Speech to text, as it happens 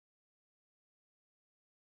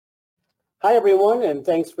Hi, everyone, and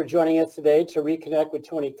thanks for joining us today to reconnect with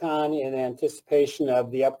Tony Khan in anticipation of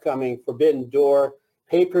the upcoming Forbidden Door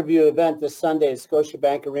pay-per-view event this Sunday at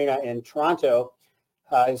Scotiabank Arena in Toronto,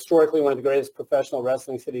 historically one of the greatest professional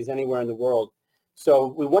wrestling cities anywhere in the world. So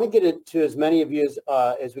we want to get it to as many of you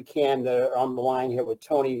as we can that are on the line here with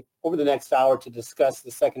Tony over the next hour to discuss the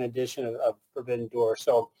second edition of Forbidden Door.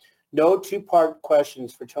 So no two-part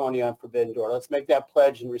questions for Tony on Forbidden Door. Let's make that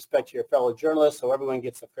pledge in respect to your fellow journalists so everyone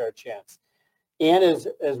gets a fair chance. And as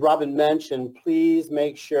Robin mentioned, please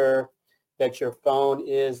make sure that your phone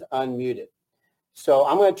is unmuted. So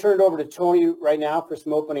I'm going to turn it over to Tony right now for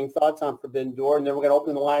some opening thoughts on Forbidden Door, and then we're going to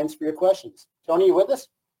open the lines for your questions. Tony, you with us?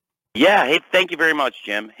 Yeah, hey, thank you very much,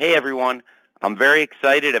 Jim. Hey, everyone. I'm very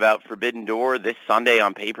excited about Forbidden Door this Sunday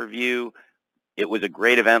on pay-per-view. It was a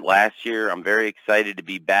great event last year. I'm very excited to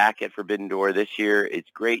be back at Forbidden Door this year. It's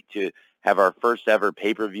great to have our first ever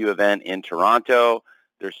pay-per-view event in Toronto.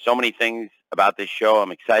 There's so many things about this show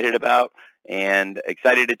I'm excited about and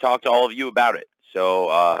excited to talk to all of you about it.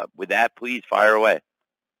 So with that, please fire away.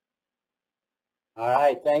 All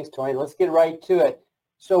right. Thanks, Tony. Let's get right to it.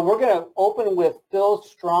 So we're going to open with Phil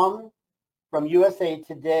Strum from USA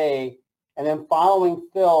Today, and then following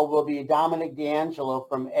Phil will be Dominic D'Angelo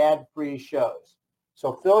from Ad Free Shows.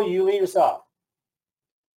 So Phil, you lead us off.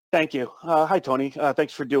 Thank you. Hi, Tony.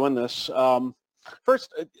 Thanks for doing this.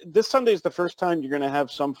 First, this Sunday is the first time you're going to have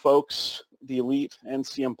some folks, the Elite and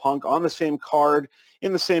CM Punk, on the same card,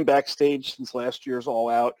 in the same backstage since last year's All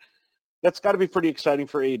Out. That's got to be pretty exciting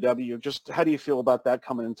for AEW. Just how do you feel about that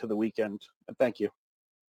coming into the weekend? Thank you.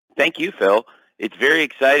 Thank you, Phil. It's very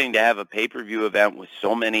exciting to have a pay-per-view event with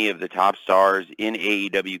so many of the top stars in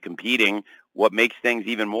AEW competing. What makes things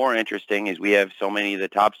even more interesting is we have so many of the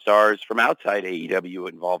top stars from outside AEW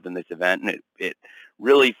involved in this event, and it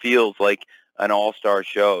really feels like an all-star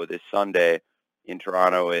show this Sunday in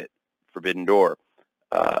Toronto at Forbidden Door.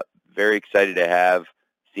 Very excited to have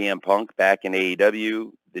CM Punk back in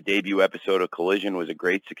AEW. The debut episode of Collision was a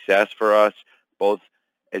great success for us, both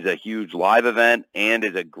as a huge live event and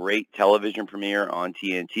as a great television premiere on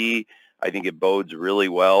TNT. I think it bodes really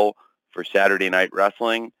well for Saturday Night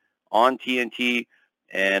Wrestling on TNT.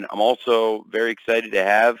 And I'm also very excited to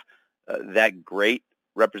have that great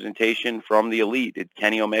representation from the Elite.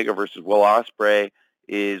 Kenny Omega versus Will Ospreay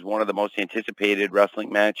is one of the most anticipated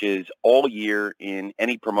wrestling matches all year in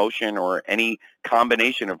any promotion or any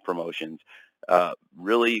combination of promotions.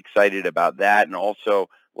 Really excited about that. And also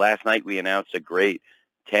last night we announced a great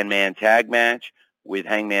 10-man tag match with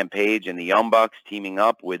Hangman Page and the Young Bucks teaming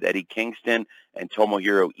up with Eddie Kingston and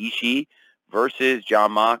Tomohiro Ishii versus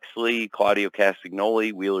Jon Moxley, Claudio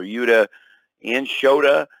Castagnoli, Wheeler Yuta, and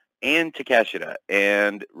Shota and Takeshita.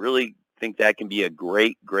 And really think that can be a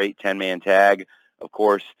great 10-man tag. Of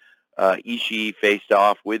course, Ishii faced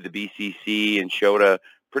off with the BCC and Shota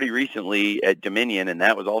pretty recently at Dominion, and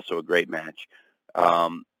that was also a great match.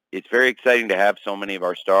 It's very exciting to have so many of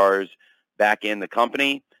our stars back in the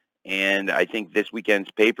company, and I think this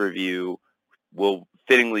weekend's pay-per-view will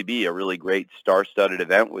fittingly be a really great star-studded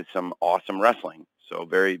event with some awesome wrestling. So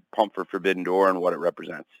very pumped for Forbidden Door and what it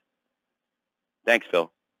represents. Thanks,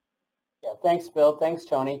 Phil. Yeah, thanks, Phil. Thanks,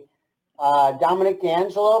 Tony. Dominic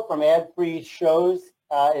D'Angelo from Ad Free Shows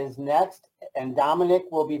is next, and Dominic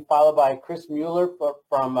will be followed by Chris Mueller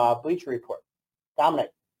from Bleacher Report.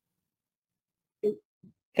 Dominic.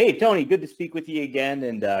 Hey, Tony, good to speak with you again,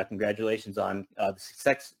 and congratulations on the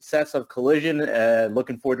success of Collision.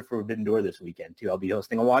 Looking forward to Forbidden Door this weekend, too. I'll be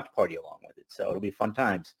hosting a watch party along with it, so it'll be fun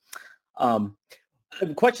times.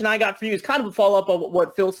 The question I got for you is kind of a follow-up of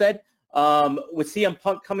what Phil said. With CM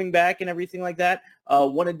Punk coming back and everything like that,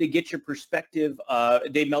 wanted to get your perspective.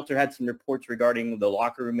 Dave Meltzer had some reports regarding the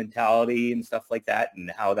locker room mentality and stuff like that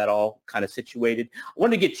and how that all kind of situated. I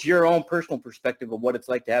wanted to get your own personal perspective of what it's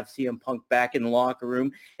like to have CM Punk back in the locker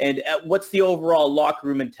room, and what's the overall locker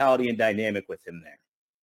room mentality and dynamic with him there?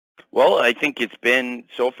 Well, I think it's been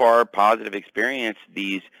so far a positive experience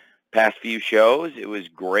these past few shows. It was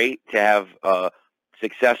great to have a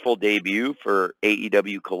successful debut for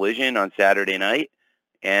AEW Collision on Saturday night.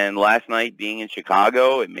 And last night being in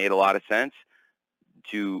Chicago, it made a lot of sense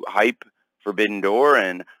to hype Forbidden Door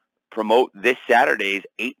and promote this Saturday's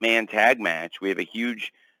 8-man tag match. We have a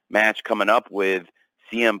huge match coming up with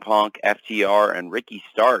CM Punk, FTR, and Ricky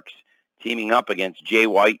Starks teaming up against Jay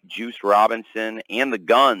White, Juice Robinson, and the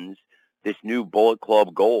Guns, this new Bullet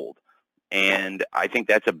Club Gold. And I think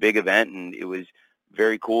that's a big event, and it was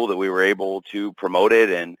very cool that we were able to promote it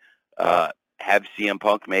and have CM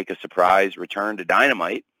Punk make a surprise return to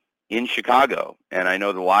Dynamite in Chicago. And I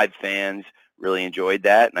know the live fans really enjoyed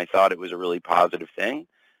that, and I thought it was a really positive thing.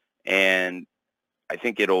 And I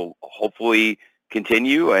think it'll hopefully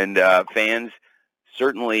continue, and fans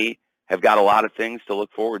certainly have got a lot of things to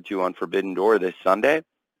look forward to on Forbidden Door this Sunday.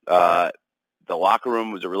 The locker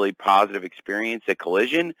room was a really positive experience at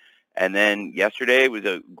Collision, and then yesterday was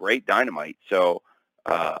a great Dynamite. So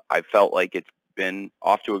I felt like it's been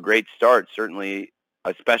off to a great start, certainly,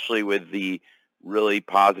 especially with the really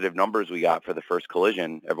positive numbers we got for the first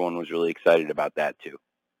Collision. Everyone was really excited about that, too.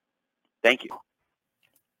 Thank you.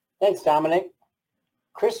 Thanks, Dominic.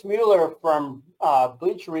 Chris Mueller from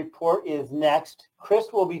Bleacher Report is next. Chris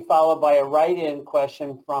will be followed by a write-in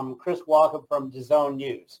question from Chris Walker from DAZN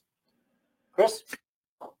News. Chris?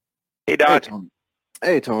 Hey, Doc.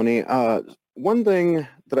 Hey, Tony. One thing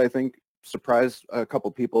that I think surprised a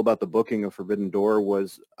couple people about the booking of Forbidden Door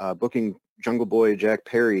was booking Jungle Boy Jack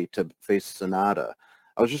Perry to face Sonata.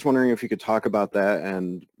 I was just wondering if you could talk about that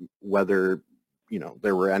and whether,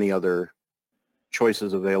 there were any other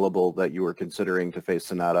choices available that you were considering to face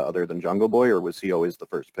Sonata other than Jungle Boy, or was he always the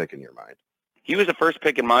first pick in your mind? He was the first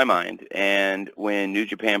pick in my mind, and when New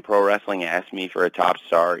Japan Pro Wrestling asked me for a top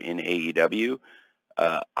star in AEW,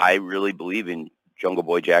 I really believe in Jungle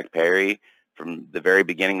Boy Jack Perry. From the very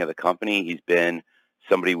beginning of the company, he's been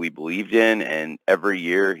somebody we believed in, and every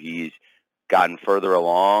year he's gotten further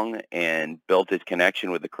along and built his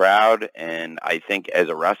connection with the crowd, and I think as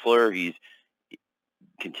a wrestler, he's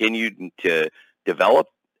continued to develop,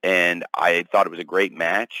 and I thought it was a great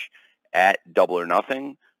match at Double or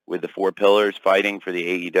Nothing with the Four Pillars fighting for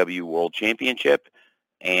the AEW World Championship,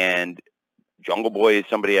 and Jungle Boy is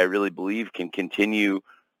somebody I really believe can continue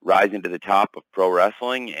rising to the top of pro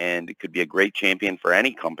wrestling and could be a great champion for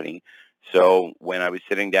any company. So when I was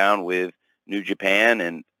sitting down with New Japan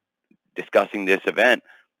and discussing this event,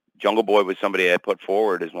 Jungle Boy was somebody I put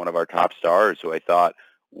forward as one of our top stars who I thought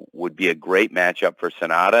would be a great matchup for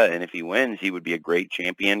Sonata, and if he wins, he would be a great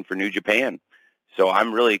champion for New Japan. So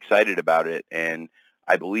I'm really excited about it, and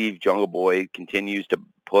I believe Jungle Boy continues to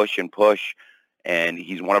push and push, and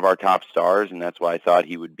he's one of our top stars, and that's why I thought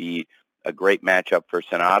he would be a great matchup for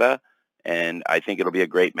Sonata, and I think it'll be a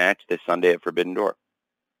great match this Sunday at Forbidden Door.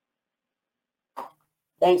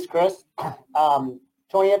 Thanks, Chris.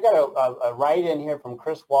 Tony, I've got a write-in here from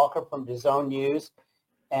Chris Walker from DAZN News.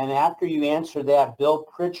 And after you answer that, Bill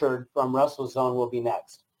Pritchard from WrestleZone will be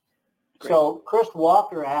next. Great. So Chris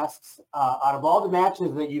Walker asks, out of all the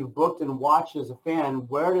matches that you've booked and watched as a fan,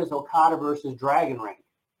 where does Okada versus Dragon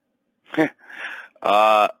rank?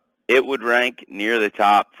 It would rank near the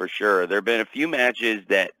top for sure. There have been a few matches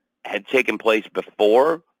that had taken place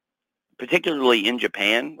before, particularly in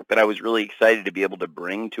Japan, that I was really excited to be able to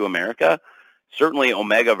bring to America. Certainly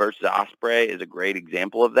Omega versus Ospreay is a great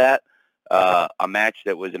example of that. A match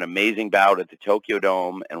that was an amazing bout at the Tokyo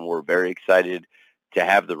Dome, and we're very excited to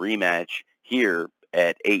have the rematch here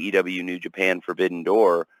at AEW New Japan Forbidden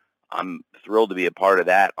Door. I'm thrilled to be a part of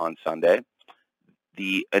that on Sunday.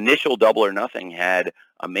 The initial Double or Nothing had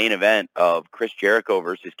a main event of Chris Jericho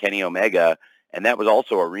versus Kenny Omega, and that was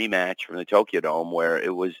also a rematch from the Tokyo Dome where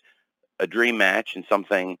it was a dream match and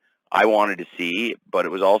something I wanted to see, but it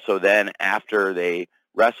was also then after they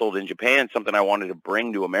wrestled in Japan, something I wanted to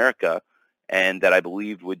bring to America and that I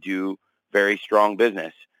believed would do very strong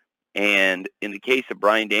business. And in the case of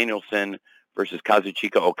Bryan Danielson versus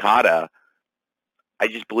Kazuchika Okada, I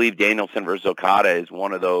just believe Danielson versus Okada is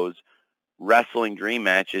one of those wrestling dream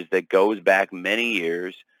matches that goes back many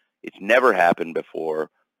years. It's never happened before.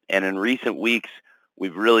 And in recent weeks,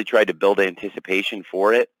 we've really tried to build anticipation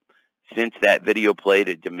for it. Since that video played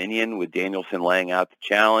at Dominion with Danielson laying out the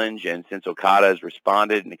challenge, and since Okada has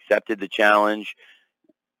responded and accepted the challenge,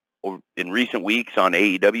 in recent weeks on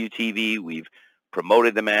AEW TV, we've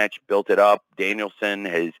promoted the match, built it up. Danielson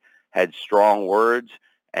has had strong words,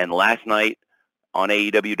 and last night on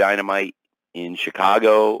AEW Dynamite in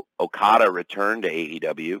Chicago, Okada returned to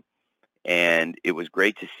AEW, and it was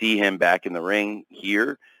great to see him back in the ring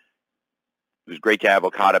here. It was great to have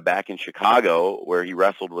Okada back in Chicago, where he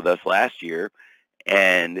wrestled with us last year,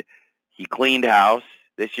 and he cleaned house.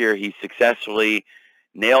 This year, he successfully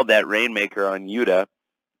nailed that Rainmaker on Yuta,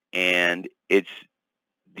 and it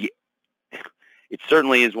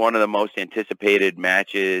certainly is one of the most anticipated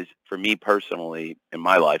matches for me personally in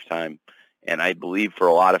my lifetime, and I believe for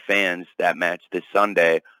a lot of fans, that match this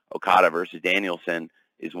Sunday, Okada versus Danielson,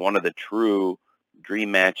 is one of the true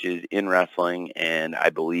dream matches in wrestling, and I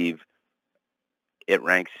believe it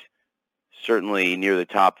ranks certainly near the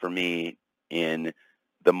top for me in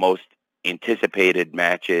the most anticipated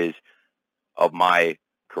matches of my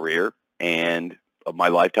career and of my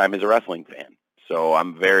lifetime as a wrestling fan. So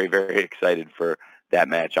I'm very, very excited for that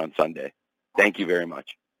match on Sunday. Thank you very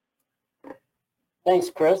much. Thanks,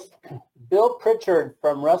 Chris. Bill Pritchard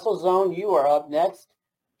from WrestleZone, you are up next.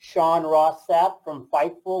 Sean Ross Sapp from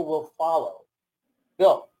Fightful will follow.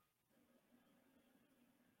 Bill.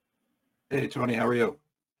 Hey, Tony, how are you?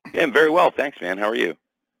 Yeah, I'm very well. Thanks, man. How are you?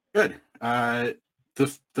 Good. The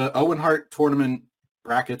Owen Hart tournament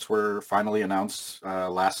brackets were finally announced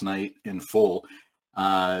last night in full.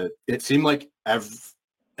 It seemed like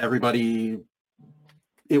everybody,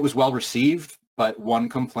 it was well received, but one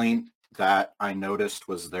complaint that I noticed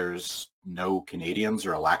was there's no Canadians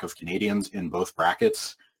or a lack of Canadians in both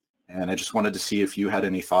brackets. And I just wanted to see if you had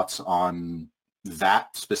any thoughts on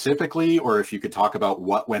that specifically, or if you could talk about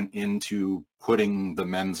what went into putting the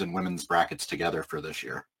men's and women's brackets together for this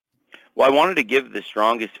year. Well, I wanted to give the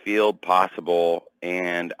strongest field possible,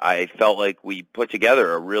 and I felt like we put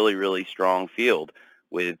together a really, really strong field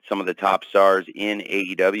with some of the top stars in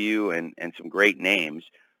AEW and some great names.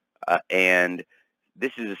 And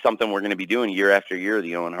this is something we're going to be doing year after year,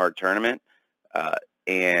 the Owen Hart tournament,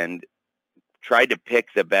 and tried to pick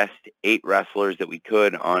the best 8 wrestlers that we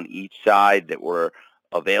could on each side that were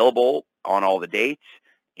available on all the dates,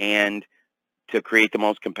 and to create the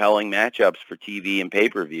most compelling matchups for TV and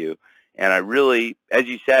pay-per-view. And I really, as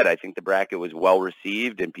you said, I think the bracket was well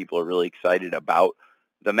received and people are really excited about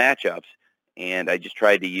the matchups. And I just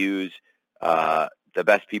tried to use the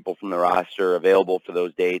best people from the roster available for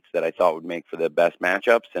those dates that I thought would make for the best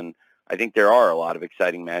matchups. And I think there are a lot of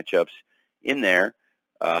exciting matchups in there.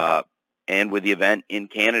 And with the event in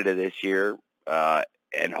Canada this year,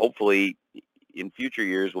 and hopefully in future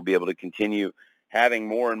years, we'll be able to continue having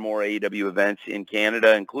more and more AEW events in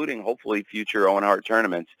Canada, including hopefully future Owen Hart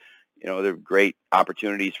tournaments. You know, there are great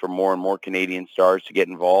opportunities for more and more Canadian stars to get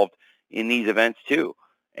involved in these events too.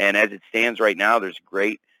 And as it stands right now, there's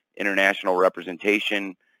great international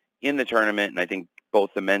representation in the tournament, and I think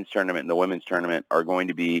both the men's tournament and the women's tournament are going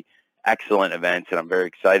to be excellent events, and I'm very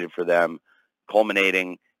excited for them,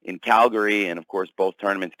 culminating in Calgary, and of course both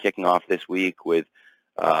tournaments kicking off this week with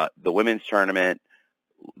the women's tournament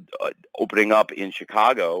opening up in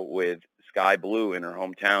Chicago with Sky Blue in her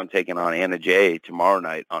hometown taking on Anna Jay tomorrow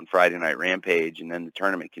night on Friday Night Rampage, and then the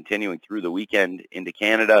tournament continuing through the weekend into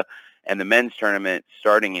Canada, and the men's tournament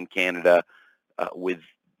starting in Canada with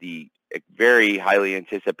the very highly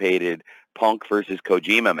anticipated Punk versus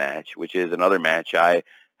Kojima match, which is another match I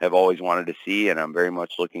have always wanted to see, and I'm very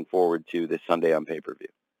much looking forward to this Sunday on pay-per-view.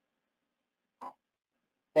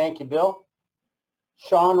 Thank you, Bill.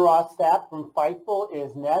 Sean Ross Sapp from Fightful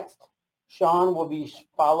is next. Sean will be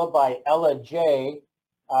followed by Ella J,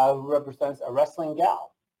 who represents a wrestling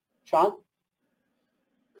gal. Sean?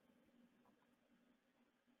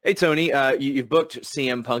 Hey, Tony, you've booked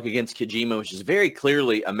CM Punk against Kojima, which is very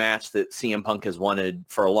clearly a match that CM Punk has wanted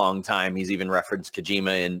for a long time. He's even referenced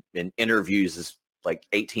Kojima in interviews as like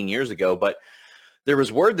 18 years ago, but there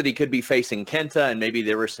was word that he could be facing Kenta, and maybe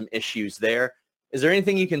there were some issues there. Is there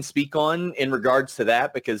anything you can speak on in regards to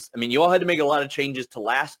that? Because, I mean, you all had to make a lot of changes to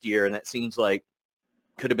last year, and that seems like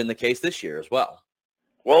could have been the case this year as well.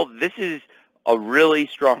 Well, this is a really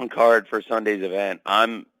strong card for Sunday's event.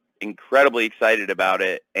 I'm incredibly excited about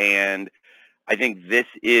it, and I think this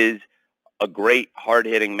is a great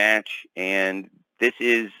hard-hitting match, and this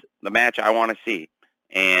is the match I want to see.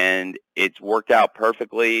 And it's worked out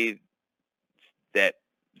perfectly that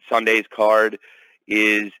Sunday's card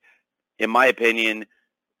is, in my opinion,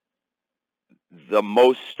 the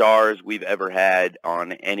most stars we've ever had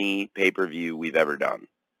on any pay-per-view we've ever done.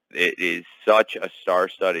 It is such a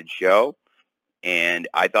star-studded show, and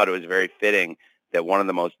I thought it was very fitting that one of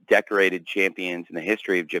the most decorated champions in the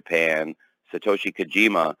history of Japan, Satoshi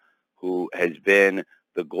Kojima, who has been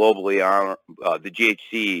the globally honored, the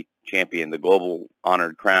GHC champion, the global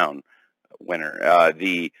honored crown winner,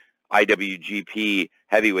 the IWGP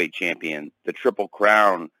heavyweight champion, the Triple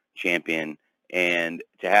Crown champion, and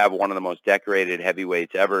to have one of the most decorated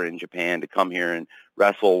heavyweights ever in Japan to come here and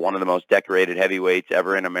wrestle one of the most decorated heavyweights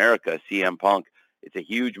ever in America, CM Punk. It's a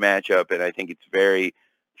huge matchup, and I think it's very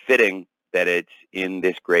fitting that it's in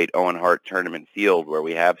this great Owen Hart tournament field where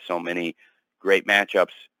we have so many great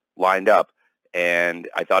matchups lined up. And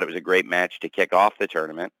I thought it was a great match to kick off the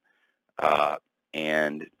tournament,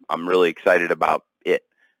 and I'm really excited about it.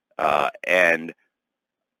 And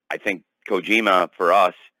I think Kojima, for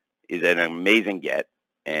us, is an amazing get,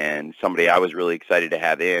 and somebody I was really excited to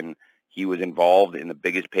have in. He was involved in the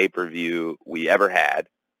biggest pay-per-view we ever had,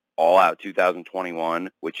 All Out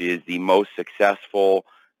 2021, which is the most successful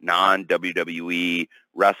non-WWE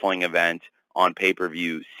wrestling event on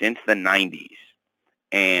pay-per-view since the 90s.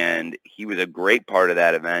 And he was a great part of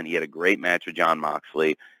that event. He had a great match with Jon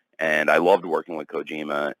Moxley, and I loved working with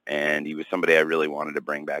Kojima, and he was somebody I really wanted to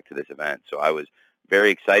bring back to this event. So I was very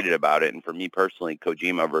excited about it. And for me personally,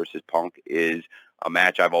 Kojima versus Punk is a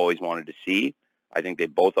match I've always wanted to see. I think they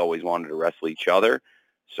both always wanted to wrestle each other.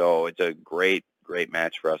 So it's a great, great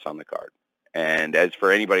match for us on the card. And as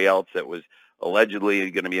for anybody else that was allegedly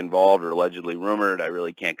going to be involved or allegedly rumored, I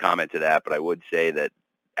really can't comment to that. But I would say that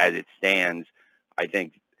as it stands, I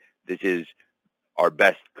think this is our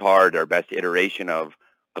best card, our best iteration of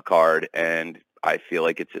a card. And I feel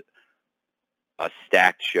like it's a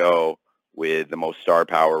stacked show with the most star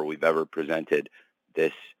power we've ever presented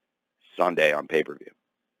this Sunday on pay-per-view.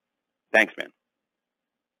 Thanks, man.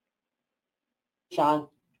 Sean.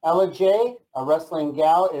 Ella J, a wrestling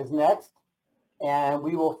gal, is next, and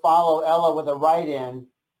we will follow Ella with a write-in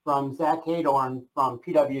from Zach Hadorn from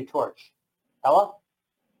PW Torch. Ella?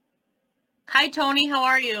 Hi, Tony. How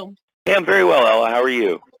are you? Hey, I'm very well, Ella. How are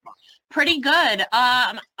you? Pretty good.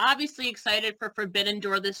 I'm obviously excited for Forbidden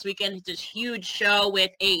Door this weekend. It's this huge show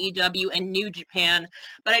with AEW and New Japan.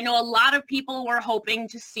 But I know a lot of people were hoping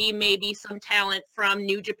to see maybe some talent from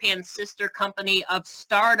New Japan's sister company of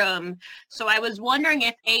Stardom. So I was wondering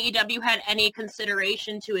if AEW had any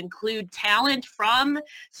consideration to include talent from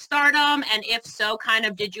Stardom. And if so, kind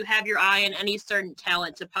of, did you have your eye on any certain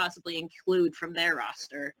talent to possibly include from their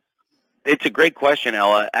roster? It's a great question,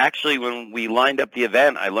 Ella. Actually, when we lined up the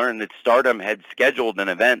event, I learned that Stardom had scheduled an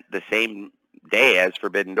event the same day as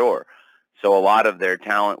Forbidden Door. So a lot of their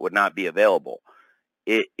talent would not be available.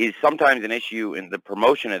 It is sometimes an issue in the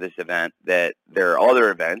promotion of this event that there are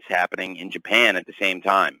other events happening in Japan at the same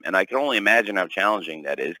time. And I can only imagine how challenging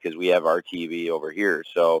that is because we have our TV over here.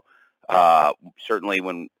 So certainly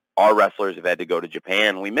when our wrestlers have had to go to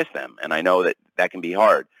Japan, we miss them. And I know that that can be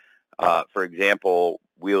hard. For example,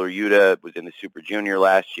 Wheeler Yuta was in the Super Junior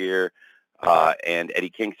last year, and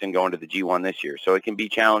Eddie Kingston going to the G1 this year. So it can be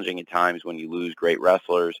challenging at times when you lose great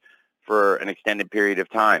wrestlers for an extended period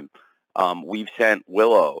of time. We've sent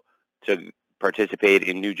Willow to participate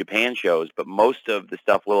in New Japan shows, but most of the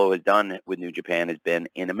stuff Willow has done with New Japan has been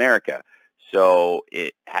in America. So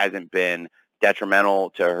it hasn't been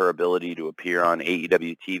detrimental to her ability to appear on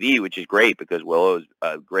AEW TV, which is great because Willow is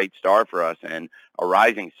a great star for us and a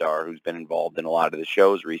rising star who's been involved in a lot of the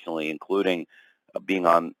shows recently, including being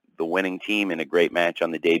on the winning team in a great match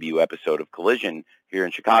on the debut episode of Collision here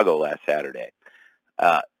in Chicago last Saturday.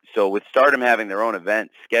 So with Stardom having their own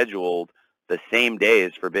event scheduled the same day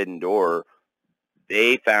as Forbidden Door,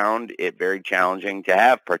 they found it very challenging to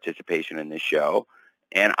have participation in this show,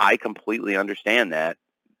 and I completely understand that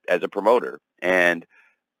as a promoter. And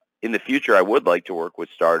in the future, I would like to work with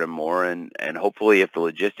Stardom more, and hopefully if the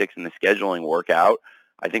logistics and the scheduling work out,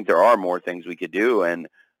 I think there are more things we could do. And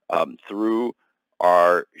through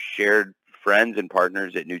our shared friends and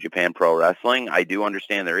partners at New Japan Pro Wrestling, I do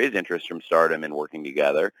understand there is interest from Stardom in working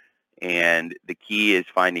together. And the key is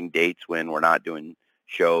finding dates when we're not doing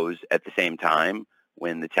shows at the same time,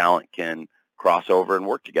 when the talent can cross over and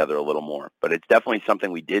work together a little more. But it's definitely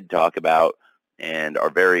something we did talk about and are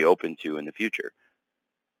very open to in the future.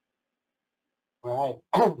 All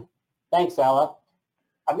right. Thanks, Ella.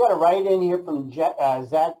 I've got a write-in here from Zach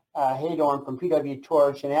Hadorn from PW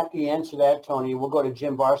Torch, and after you answer that, Tony, we'll go to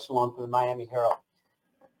Jim Barcelona for the Miami Herald.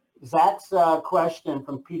 Zach's question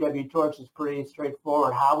from PW Torch is pretty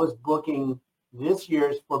straightforward. How was booking this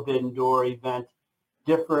year's Forbidden Door event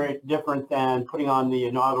different than putting on the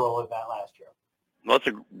inaugural event last year? Well,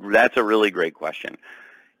 that's a really great question.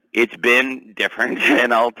 It's been different,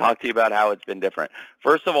 and I'll talk to you about how it's been different.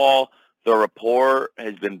 First of all, the rapport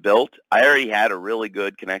has been built. I already had a really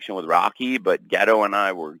good connection with Rocky, but Ghetto and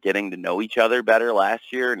I were getting to know each other better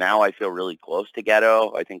last year. Now I feel really close to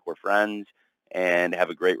Ghetto. I think we're friends and have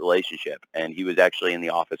a great relationship. And he was actually in the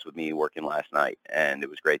office with me working last night, and it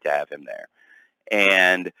was great to have him there.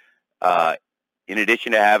 And in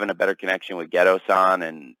addition to having a better connection with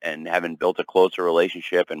Ghetto-san and having built a closer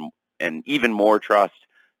relationship and even more trust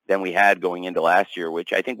than we had going into last year,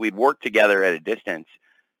 which I think we'd worked together at a distance,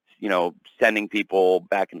 you know, sending people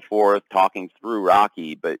back and forth, talking through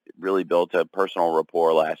Rocky, but really built a personal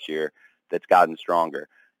rapport last year that's gotten stronger.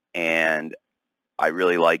 And I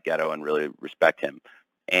really like Ghetto and really respect him.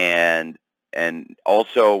 And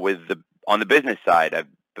also on the business side, I've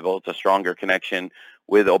built a stronger connection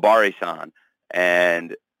with Obari-san.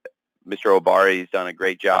 And Mr. Obari's done a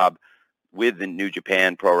great job with the New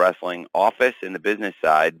Japan Pro Wrestling office in the business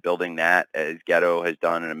side, building that, as Ghetto has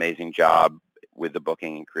done an amazing job with the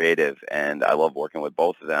booking and creative. And I love working with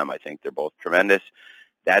both of them. I think they're both tremendous.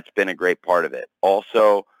 That's been a great part of it.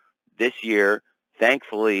 Also, this year,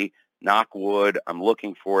 thankfully, knock wood, I'm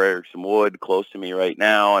looking for some wood close to me right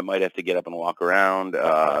now. I might have to get up and walk around.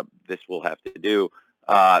 This will have to do.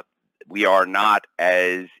 We are not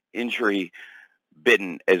as injury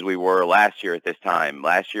bitten as we were last year at this time.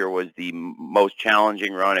 Last year was the most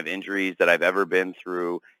challenging run of injuries that I've ever been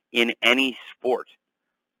through in any sport.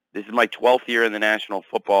 This is my 12th year in the National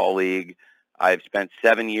Football League. I've spent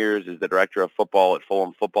 7 years as the director of football at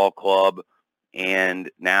Fulham Football Club,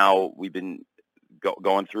 and now we've been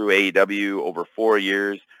going through AEW over 4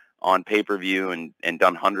 years on pay-per-view and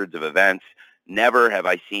done hundreds of events. Never have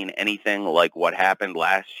I seen anything like what happened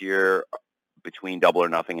last year between Double or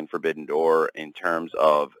Nothing and Forbidden Door in terms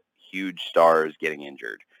of huge stars getting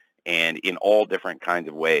injured, and in all different kinds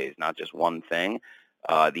of ways, not just one thing.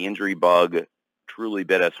 The injury bug truly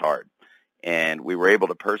bit us hard, and we were able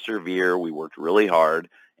to persevere. We worked really hard,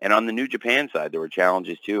 and on the New Japan side, there were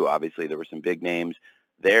challenges too. Obviously, there were some big names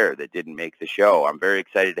there that didn't make the show. I'm very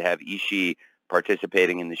excited to have Ishii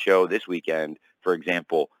participating in the show this weekend, for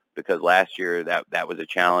example, because last year that was a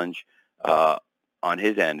challenge on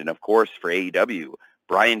his end. And of course, for AEW,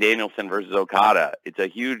 Bryan Danielson versus Okada. It's a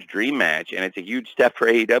huge dream match, and it's a huge step for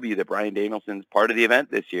AEW that Bryan Danielson's part of the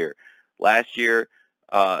event this year. Last year,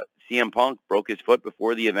 CM Punk broke his foot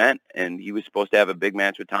before the event, and he was supposed to have a big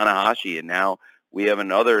match with Tanahashi, and now we have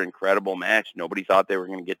another incredible match nobody thought they were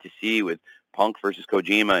going to get to see with Punk versus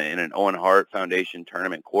Kojima in an Owen Hart Foundation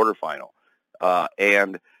tournament quarterfinal.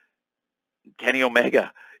 And Kenny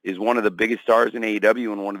Omega is one of the biggest stars in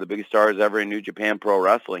AEW and one of the biggest stars ever in New Japan Pro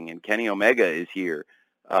Wrestling, and Kenny Omega is here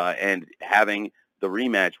and having the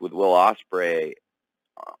rematch with Will Ospreay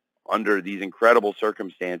under these incredible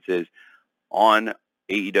circumstances on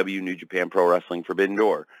AEW New Japan Pro Wrestling Forbidden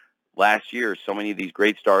Door. Last year, so many of these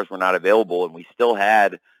great stars were not available, and we still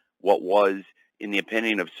had what was, in the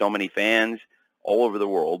opinion of so many fans all over the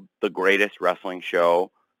world, the greatest wrestling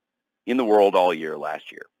show in the world all year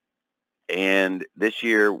last year. And this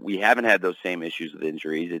year, we haven't had those same issues with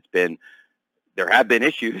injuries. There have been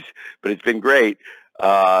issues, but it's been great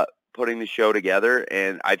putting the show together,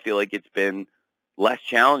 and I feel like it's been less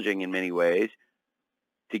challenging in many ways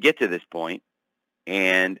to get to this point.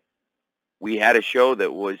 And we had a show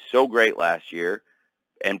that was so great last year,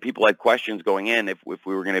 and people had questions going in if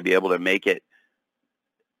we were going to be able to make it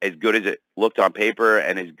as good as it looked on paper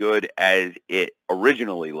and as good as it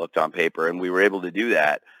originally looked on paper, and we were able to do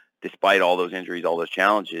that despite all those injuries, all those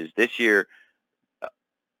challenges. This year,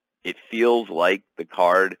 it feels like the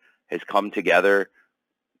card has come together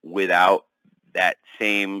without that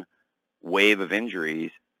same wave of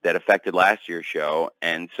injuries that affected last year's show.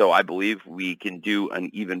 And so I believe we can do an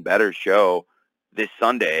even better show this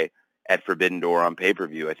Sunday at Forbidden Door on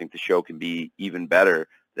pay-per-view. I think the show can be even better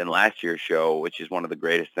than last year's show, which is one of the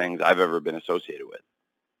greatest things I've ever been associated with.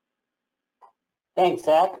 Thanks,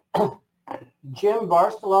 Zach. Jim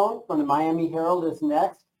Barcelone from the Miami Herald is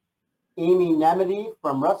next. Amy Nemedy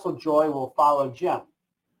from WrestleJoy will follow Jim.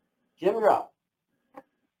 Jim, you're up.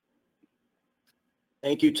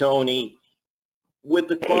 Thank you, Tony. With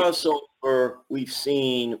the crossover we've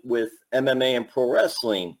seen with MMA and pro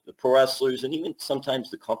wrestling, the pro wrestlers and even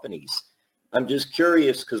sometimes the companies, I'm just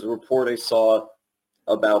curious because the report I saw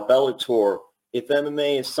about Bellator, if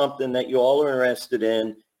MMA is something that you all are interested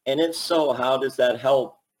in, and if so, how does that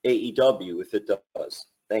help AEW if it does?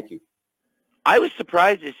 Thank you. I was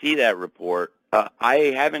surprised to see that report. I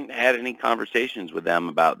haven't had any conversations with them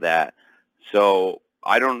about that, so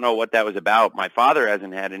I don't know what that was about. My father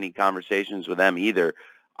hasn't had any conversations with them either.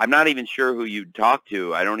 I'm not even sure who you'd talk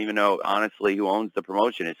to. I don't even know, honestly, who owns the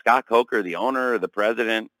promotion. Is Scott Coker the owner or the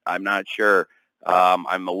president? I'm not sure.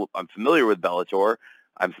 I'm familiar with Bellator.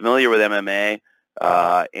 I'm familiar with MMA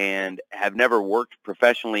and have never worked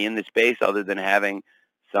professionally in the space other than having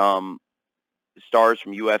some stars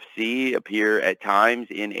from UFC appear at times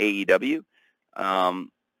in AEW.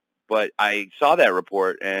 But I saw that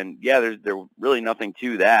report, and yeah, there's really nothing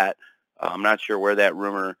to that. I'm not sure where that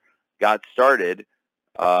rumor got started,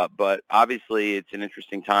 but obviously it's an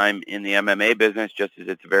interesting time in the MMA business, just as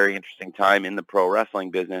it's a very interesting time in the pro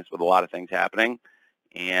wrestling business with a lot of things happening.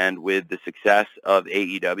 And with the success of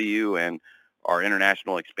AEW and our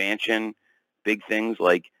international expansion, big things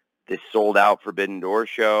like this sold-out Forbidden Door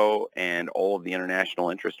show and all of the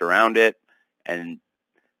international interest around it, and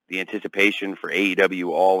the anticipation for AEW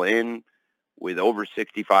All In with over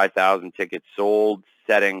 65,000 tickets sold,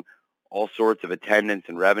 setting all sorts of attendance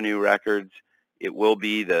and revenue records. It will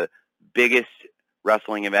be the biggest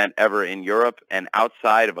wrestling event ever in Europe, and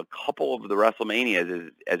outside of a couple of the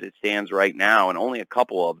WrestleManias as it stands right now, and only a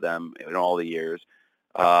couple of them in all the years,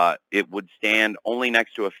 it would stand only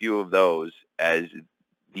next to a few of those as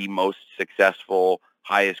the most successful,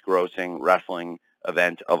 highest-grossing wrestling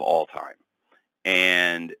event of all time.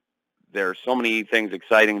 And there are so many things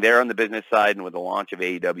exciting there on the business side, and with the launch of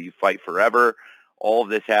AEW Fight Forever, all of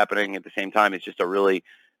this happening at the same time. It's just a really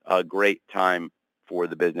great time for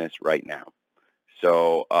the business right now.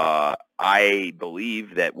 So I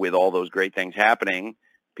believe that with all those great things happening,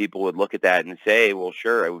 people would look at that and say, well,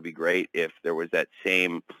 sure, it would be great if there was that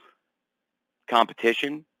same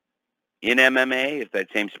competition in MMA, if that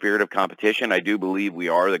same spirit of competition. I do believe we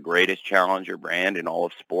are the greatest challenger brand in all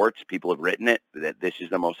of sports. People have written it, that this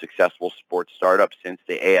is the most successful sports startup since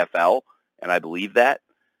the AFL, and I believe that.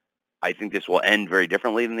 I think this will end very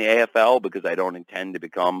differently than the AFL because I don't intend to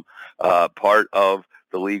become part of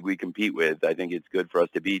the league we compete with. I think it's good for us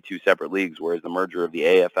to be two separate leagues, whereas the merger of the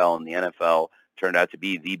AFL and the NFL turned out to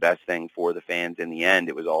be the best thing for the fans in the end.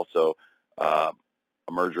 It was also a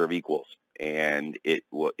merger of equals, and it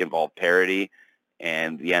will involve parity,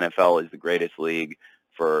 and the NFL is the greatest league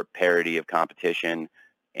for parity of competition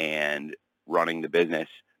and running the business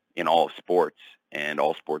in all of sports, and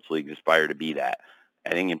all sports leagues aspire to be that. I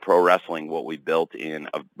think in pro wrestling, what we've built in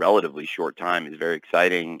a relatively short time is very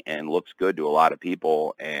exciting and looks good to a lot of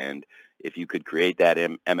people. And if you could create that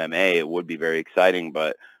in MMA, it would be very exciting.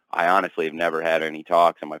 But I honestly have never had any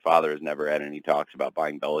talks, and my father has never had any talks about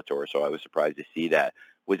buying Bellator, so I was surprised to see that.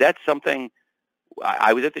 Was that something,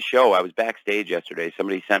 I was at the show, I was backstage yesterday,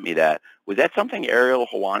 somebody sent me that. Was that something Ariel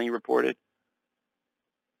Helwani reported?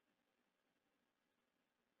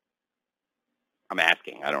 I'm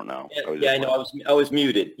asking. I don't know. I know. I was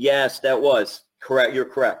muted. Yes, that was correct. You're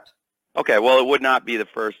correct. Okay. Well, it would not be the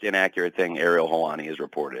first inaccurate thing Ariel Helwani has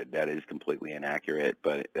reported. That is completely inaccurate,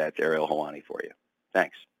 but that's Ariel Helwani for you.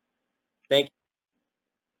 Thanks. Thank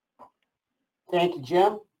you. Thank you,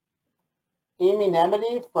 Jim. Amy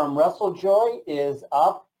Nemedy from WrestleJoy is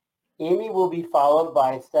up. Amy will be followed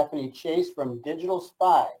by Stephanie Chase from Digital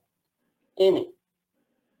Spy. Amy.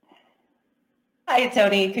 Hi,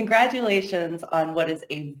 Tony. Congratulations on what is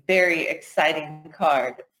a very exciting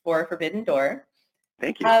card for Forbidden Door.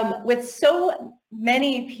 Thank you. With so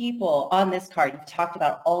many people on this card, you've talked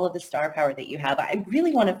about all of the star power that you have. I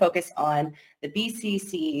really want to focus on the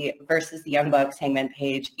BCC versus the Young Bucks, Hangman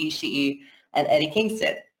Page, Ishii, and Eddie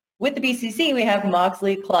Kingston. With the BCC, we have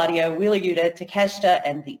Moxley, Claudio, Wheeler Yuta, Takeshita,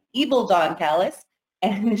 and the evil Don Callis,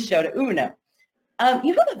 and Shota Umino.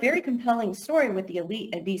 You have a very compelling story with the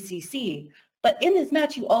Elite and BCC, but in this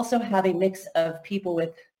match, you also have a mix of people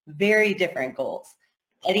with very different goals.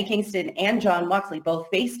 Eddie Kingston and Jon Moxley both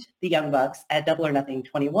faced the Young Bucks at Double or Nothing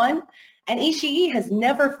 21, and Ishii has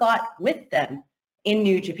never fought with them in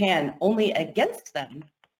New Japan, only against them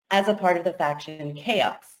as a part of the faction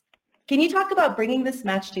Chaos. Can you talk about bringing this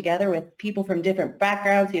match together with people from different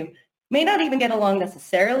backgrounds who may not even get along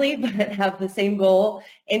necessarily, but have the same goal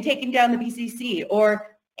in taking down the BCC,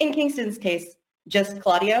 or in Kingston's case, just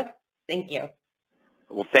Claudio? Thank you.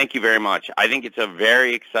 Well, thank you very much. I think it's a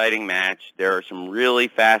very exciting match. There are some really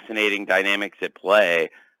fascinating dynamics at play.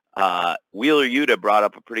 Wheeler Yuta brought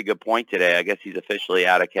up a pretty good point today. I guess he's officially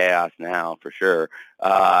out of Chaos now, for sure.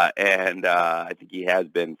 And I think he has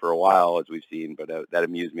been for a while, as we've seen, but that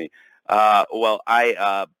amused me. Well,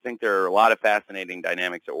 I think there are a lot of fascinating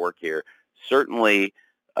dynamics at work here. Certainly,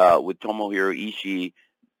 with Tomohiro Ishii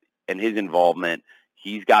and his involvement,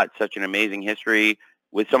 he's got such an amazing history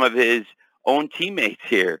with some of his own teammates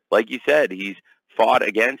here. Like you said, he's fought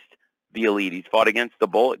against the Elite. He's fought against the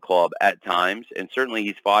Bullet Club at times, and certainly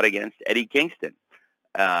he's fought against Eddie Kingston.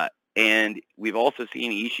 And we've also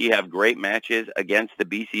seen Ishii have great matches against the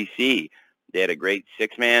BCC. They had a great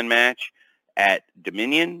six-man match at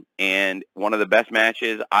Dominion, and one of the best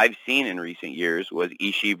matches I've seen in recent years was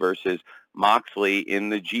Ishii versus Moxley in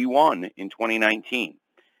the G1 in 2019.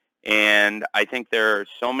 And I think there are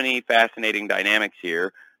so many fascinating dynamics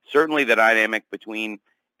here. Certainly the dynamic between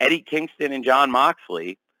Eddie Kingston and Jon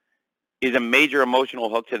Moxley is a major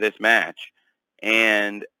emotional hook to this match.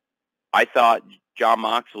 And I thought Jon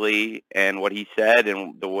Moxley and what he said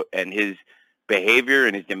and his behavior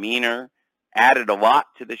and his demeanor added a lot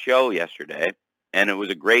to the show yesterday. And it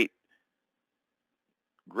was a great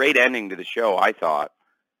ending to the show, I thought,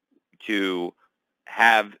 to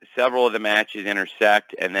have several of the matches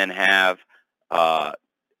intersect and then have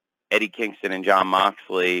Eddie Kingston and Jon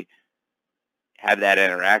Moxley have that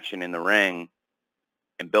interaction in the ring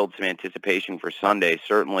and build some anticipation for Sunday.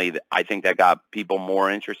 Certainly, I think that got people more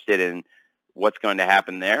interested in what's going to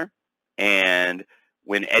happen there. And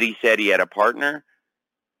when Eddie said he had a partner,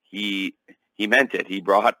 he meant it. He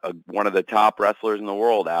brought one of the top wrestlers in the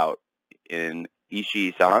world out in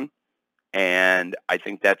Ishii-san. And I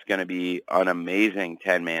think that's going to be an amazing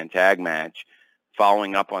 10-man tag match,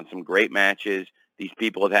 following up on some great matches these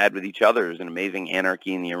people have had with each other. There's an amazing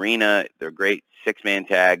Anarchy in the Arena. They're great six-man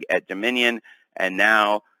tag at Dominion. And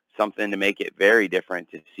now something to make it very different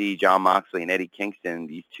to see Jon Moxley and Eddie Kingston,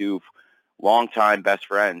 these two longtime best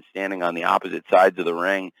friends, standing on the opposite sides of the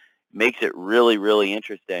ring. Makes it really, really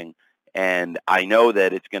interesting. And I know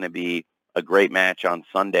that it's going to be a great match on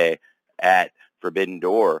Sunday at Forbidden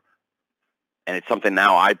Door. And it's something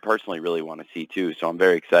now I personally really want to see too. So I'm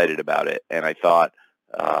very excited about it. And I thought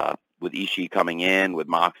with Ishii coming in, with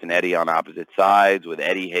Mox and Eddie on opposite sides, with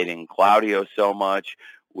Eddie hating Claudio so much,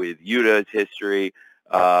 with Yuta's history,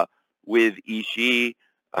 with Ishii,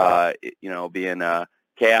 being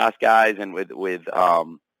Chaos guys, and with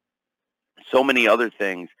so many other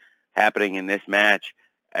things happening in this match.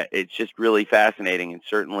 It's just really fascinating. And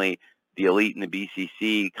certainly the Elite and the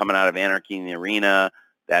BCC coming out of Anarchy in the Arena,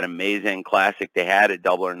 that amazing classic they had at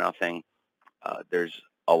Double or Nothing. There's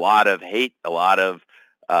a lot of hate, a lot of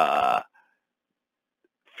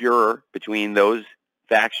furor between those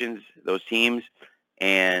factions, those teams.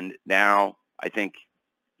 And now I think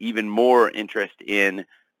even more interest in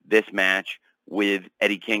this match with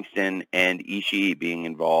Eddie Kingston and Ishii being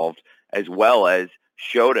involved, as well as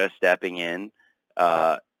Shota stepping in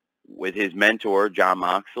with his mentor, Jon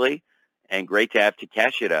Moxley. And great to have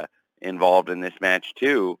Takeshita involved in this match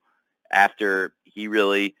too, after he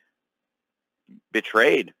really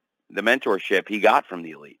betrayed the mentorship he got from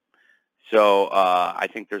the Elite. So I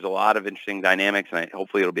think there's a lot of interesting dynamics, and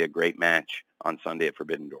hopefully it'll be a great match on Sunday at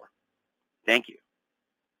Forbidden Door. Thank you.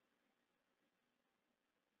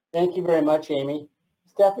 Thank you very much, Amy.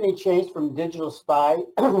 Stephanie Chase from Digital Spy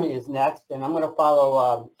is next, and I'm going to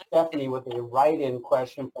follow Stephanie with a write-in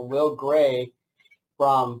question from Will Gray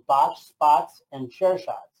from Botch Spots and Chair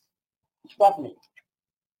Shots. Stephanie.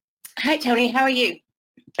 Hi, Tony. How are you?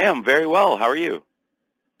 Hey, I'm very well. How are you?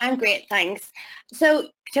 I'm great, thanks. So,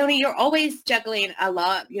 Tony, you're always juggling a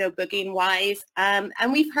lot, booking-wise. And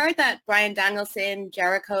we've heard that Bryan Danielson,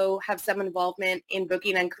 Jericho have some involvement in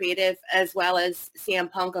booking and creative, as well as CM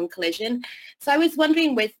Punk on Collision. So I was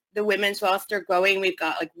wondering, with the women's roster growing, we've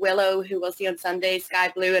got like Willow, who we'll see on Sunday,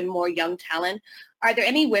 Sky Blue, and more young talent. Are there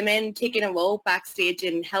any women taking a role backstage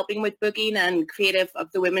in helping with booking and creative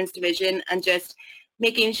of the women's division, and just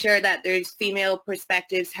making sure that there's female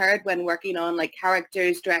perspectives heard when working on like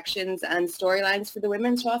characters, directions, and storylines for the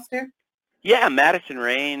women's roster? Yeah, Madison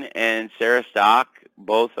Rayne and Sarah Stock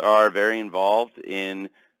both are very involved in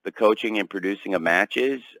the coaching and producing of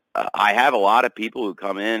matches. I have a lot of people who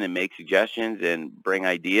come in and make suggestions and bring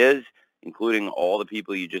ideas, including all the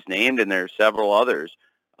people you just named, and there are several others.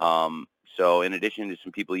 So in addition to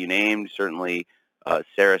some people you named, certainly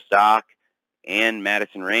Sarah Stock and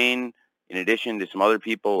Madison Rayne, in addition to some other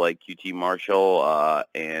people like QT Marshall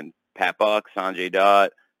and Pat Buck, Sanjay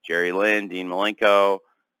Dutt, Jerry Lynn, Dean Malenko,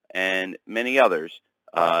 and many others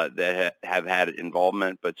that have had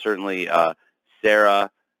involvement. But certainly Sarah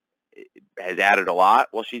has added a lot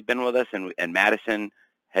while she's been with us, and Madison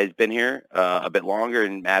has been here a bit longer,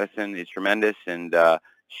 and Madison is tremendous. And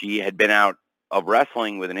she had been out of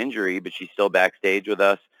wrestling with an injury, but she's still backstage with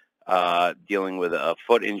us dealing with a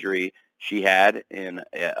foot injury she had in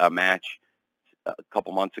a match a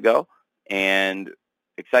couple months ago, and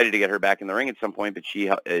excited to get her back in the ring at some point. But she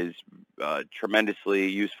is tremendously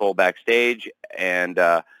useful backstage, and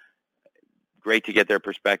great to get their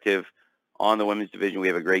perspective on the women's division. We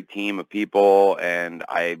have a great team of people, and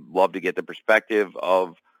I love to get the perspective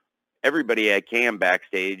of everybody I can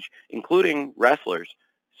backstage, including wrestlers.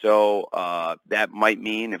 So that might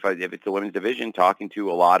mean, if it's the women's division, talking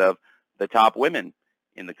to a lot of the top women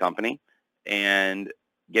in the company and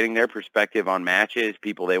getting their perspective on matches,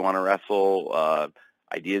 people they want to wrestle,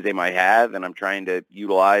 ideas they might have, and I'm trying to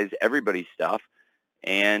utilize everybody's stuff.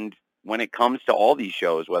 And when it comes to all these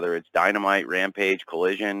shows, whether it's Dynamite, Rampage,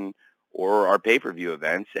 Collision, or our pay-per-view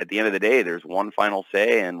events, at the end of the day, there's one final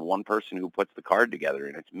say and one person who puts the card together,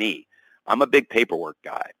 and it's me. I'm a big paperwork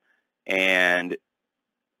guy. And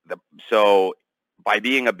so by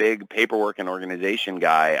being a big paperwork and organization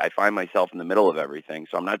guy, I find myself in the middle of everything.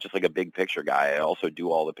 So I'm not just like a big picture guy. I also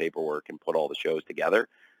do all the paperwork and put all the shows together.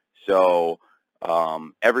 So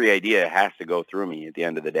every idea has to go through me at the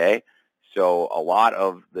end of the day. So a lot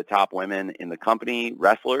of the top women in the company,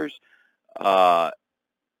 wrestlers, are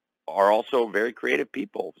also very creative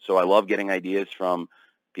people. So I love getting ideas from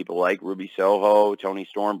people like Ruby Soho, Toni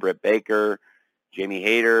Storm, Britt Baker, Jamie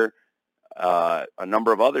Hayter, a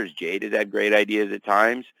number of others. Jade has had great ideas at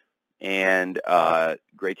times, and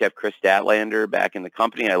great to have Chris Statlander back in the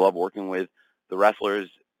company. I love working with the wrestlers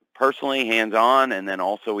personally, hands-on, and then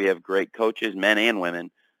also we have great coaches, men and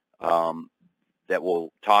women, that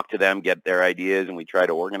will talk to them, get their ideas, and we try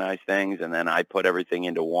to organize things, and then I put everything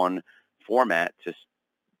into one format to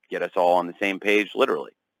get us all on the same page,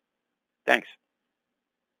 literally. Thanks.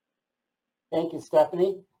 Thank you,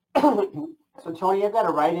 Stephanie. So, Tony, I've got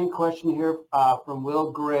a write-in question here from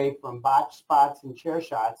Will Gray from Botch Spots and Chair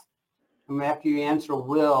Shots. And after you answer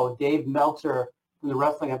Will, Dave Meltzer from the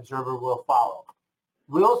Wrestling Observer will follow.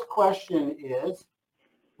 Will's question is,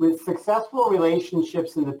 with successful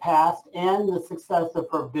relationships in the past and the success of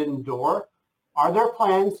Forbidden Door, are there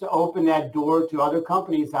plans to open that door to other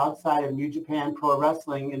companies outside of New Japan Pro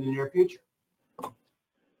Wrestling in the near future?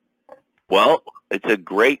 Well, it's a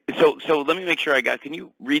great. So let me make sure I got. Can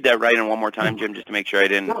you read that right in one more time, Jim, just to make sure I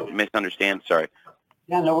didn't misunderstand? Sorry.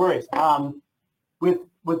 Yeah, no worries.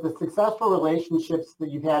 With the successful relationships that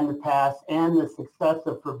you've had in the past and the success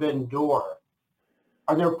of Forbidden Door,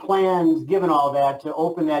 are there plans, given all that, to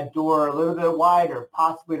open that door a little bit wider,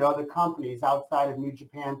 possibly to other companies outside of New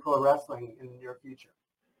Japan Pro Wrestling in the near future?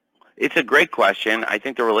 It's a great question. I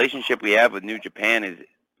think the relationship we have with New Japan is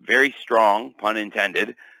very strong, pun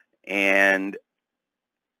intended, and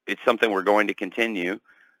it's something we're going to continue.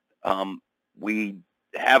 We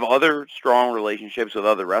have other strong relationships with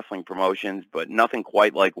other wrestling promotions, but nothing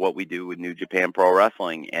quite like what we do with New Japan Pro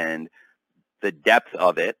Wrestling and the depth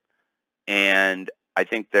of it. And I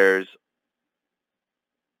think there's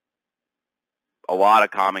a lot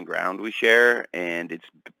of common ground we share, and it's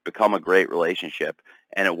become a great relationship.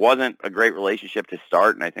 And it wasn't a great relationship to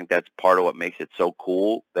start, and I think that's part of what makes it so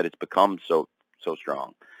cool that it's become so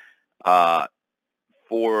strong.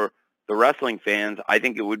 For the wrestling fans, I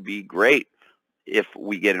think it would be great if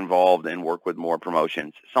we get involved and work with more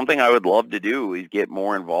promotions. Something I would love to do is get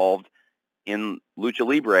more involved in Lucha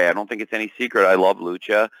Libre. I don't think it's any secret I love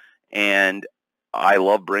Lucha, and I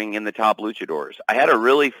love bringing in the top luchadors. I had a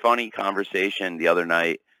really funny conversation the other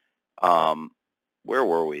night. Where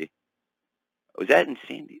were we? Was that in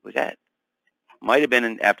might have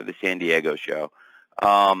been after the San Diego show.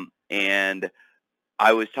 And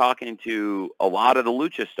I was talking to a lot of the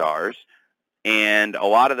lucha stars and a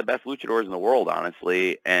lot of the best luchadors in the world,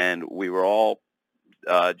 honestly. And we were all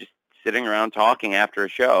just sitting around talking after a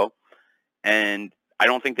show. And I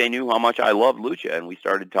don't think they knew how much I loved lucha. And we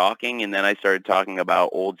started talking, and then I started talking about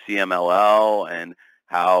old CMLL and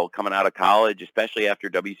how coming out of college, especially after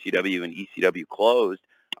WCW and ECW closed,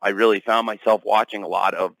 I really found myself watching a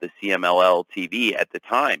lot of the CMLL TV at the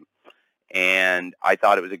time. And I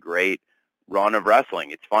thought it was a great run of wrestling.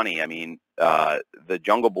 It's funny. I mean, the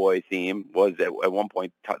Jungle Boy theme was at one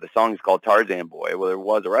point, the song is called Tarzan Boy. Well, there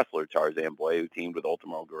was a wrestler, Tarzan Boy, who teamed with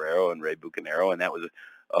Ultimo Guerrero and Rey Bucanero, and that was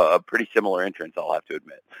a pretty similar entrance, I'll have to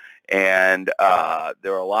admit. And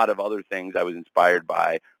there were a lot of other things I was inspired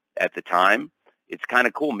by at the time. It's kind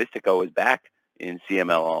of cool. Mystico is back in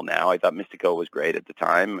CMLL now. I thought Mystico was great at the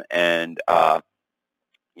time. And,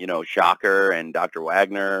 Shocker and Dr.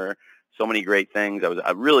 Wagner, so many great things. I was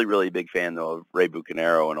a really, really big fan, though, of Rey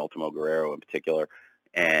Bucanero and Ultimo Guerrero in particular.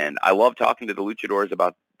 And I love talking to the luchadors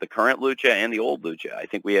about the current lucha and the old lucha. I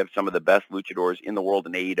think we have some of the best luchadors in the world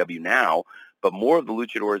in AEW now, but more of the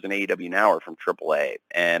luchadors in AEW now are from AAA.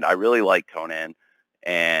 And I really like Conan.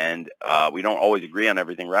 And we don't always agree on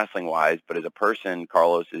everything wrestling-wise, but as a person,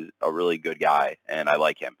 Carlos is a really good guy, and I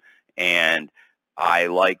like him. And I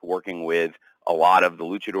like working with a lot of the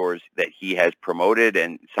luchadors that he has promoted,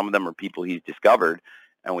 and some of them are people he's discovered.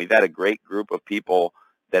 And we've had a great group of people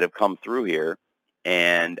that have come through here.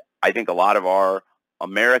 And I think a lot of our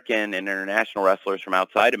American and international wrestlers from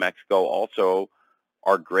outside of Mexico also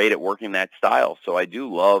are great at working that style. So I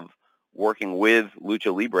do love working with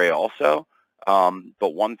Lucha Libre also.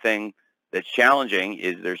 But one thing that's challenging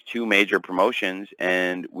is there's two major promotions,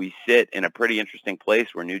 and we sit in a pretty interesting place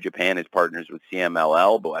where New Japan is partners with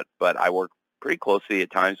CMLL, but I work pretty closely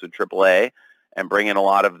at times with AAA and bring in a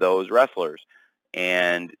lot of those wrestlers.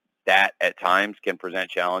 And that at times can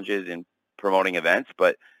present challenges in promoting events.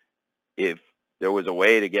 But if there was a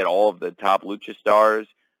way to get all of the top lucha stars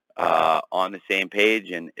on the same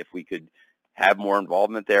page, and if we could have more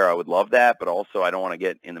involvement there, I would love that. But also, I don't want to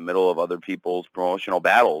get in the middle of other people's promotional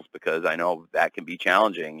battles, because I know that can be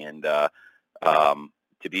challenging. And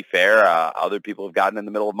to be fair, other people have gotten in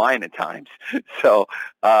the middle of mine at times. So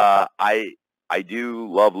I do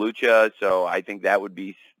love lucha, so I think that would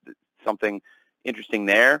be something interesting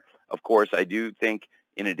there. Of course, I do think,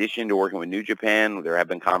 in addition to working with New Japan, there have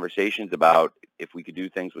been conversations about if we could do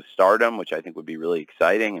things with Stardom, which I think would be really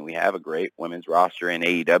exciting. And we have a great women's roster in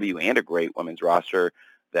AEW and a great women's roster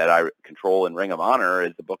that I control in Ring of Honor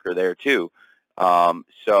as the booker there too.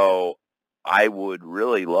 So I would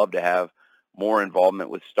really love to have more involvement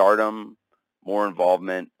with Stardom, more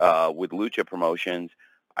involvement with Lucha promotions.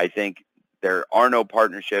 I think there are no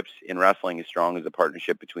partnerships in wrestling as strong as the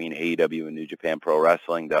partnership between AEW and New Japan Pro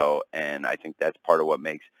Wrestling, though, and I think that's part of what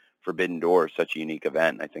makes Forbidden Door such a unique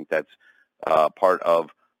event. And I think that's part of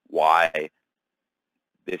why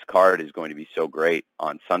this card is going to be so great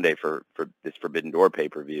on Sunday for this Forbidden Door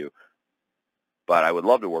pay-per-view. But I would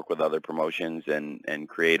love to work with other promotions and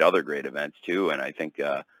create other great events too. And I think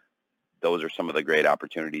those are some of the great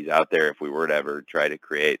opportunities out there if we were to ever try to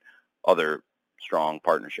create other strong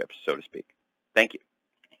partnerships, so to speak. Thank you.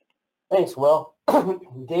 Thanks, Will.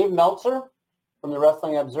 Dave Meltzer from the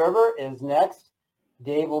Wrestling Observer is next.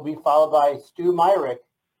 Dave will be followed by Stu Myrick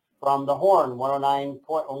from The Horn,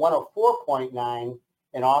 104.9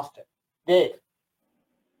 in Austin. Dave.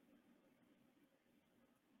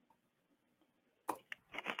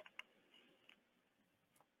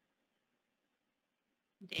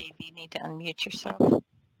 Dave, you need to unmute yourself.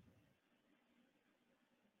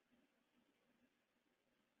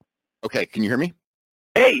 Okay, can you hear me?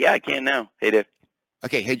 Hey, yeah, I can now. Hey, Dave.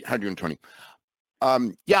 Okay, hey, how you doing, Tony?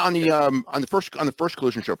 Yeah, on the first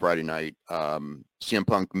Collision show Friday night, CM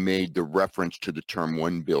Punk made the reference to the term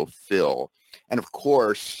 "one Bill Phil," and of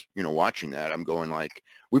course, watching that, I'm going like,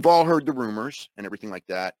 we've all heard the rumors and everything like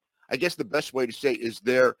that. I guess the best way to say, is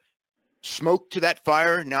there smoke to that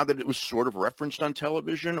fire now that it was sort of referenced on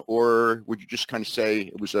television, or would you just kind of say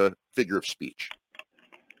it was a figure of speech?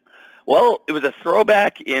 Well, it was a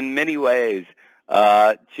throwback in many ways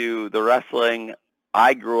to the wrestling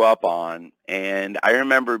I grew up on. And I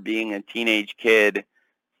remember being a teenage kid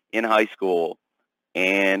in high school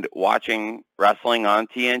and watching wrestling on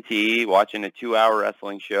TNT, watching a 2-hour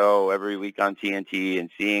wrestling show every week on TNT, and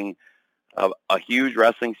seeing a huge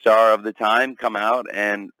wrestling star of the time come out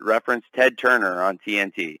and reference Ted Turner on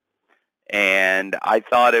TNT. And I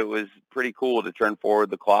thought it was pretty cool to turn forward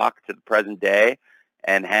the clock to the present day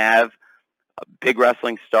and have a big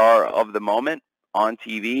wrestling star of the moment on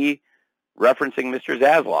TV referencing Mr.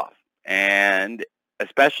 Zasloff. And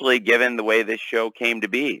especially given the way this show came to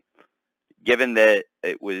be, given that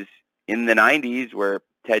it was in the 90s where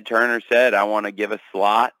Ted Turner said, I want to give a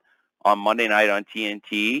slot on Monday night on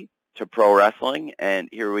TNT to pro wrestling. And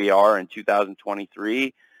here we are in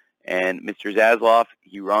 2023. And Mr. Zasloff,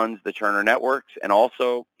 he runs the Turner Networks, and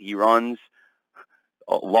also he runs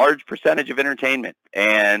a large percentage of entertainment.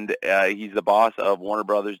 And he's the boss of Warner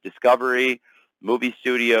Brothers Discovery, movie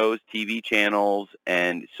studios, TV channels,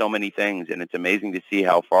 and so many things. And it's amazing to see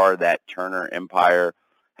how far that Turner empire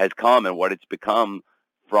has come and what it's become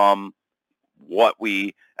from what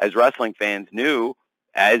we as wrestling fans knew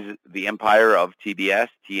as the empire of TBS,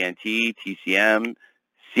 TNT, TCM,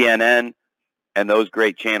 CNN, and those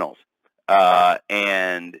great channels.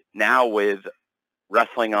 And now with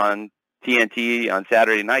wrestling on TNT on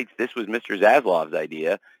Saturday nights, this was Mr. Zasloff's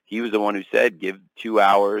idea. He was the one who said, give 2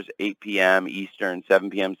 hours, 8 p.m. Eastern, 7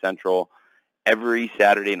 p.m. Central, every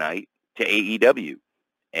Saturday night to AEW.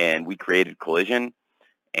 And we created Collision.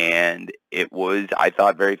 And it was, I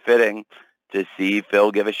thought, very fitting to see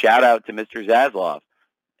Phil give a shout out to Mr. Zasloff.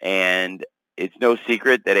 And it's no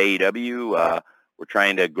secret that AEW, we're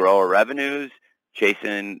trying to grow our revenues,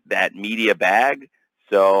 chasing that media bag.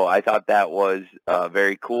 So I thought that was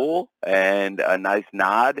very cool and a nice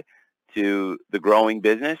nod to the growing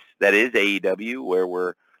business that is AEW, where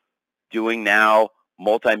we're doing now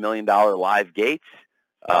multi-million-dollar live gates,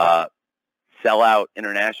 sell out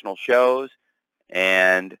international shows,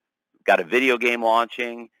 and got a video game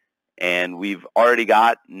launching, and we've already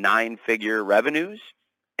got 9-figure revenues,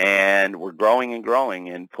 and we're growing and growing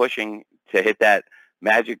and pushing to hit that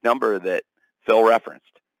magic number that Phil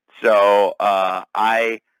referenced. So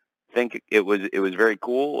I think it was very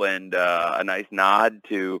cool and a nice nod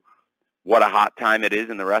to what a hot time it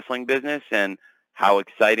is in the wrestling business and how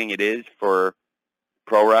exciting it is for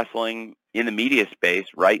pro wrestling in the media space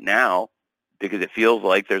right now, because it feels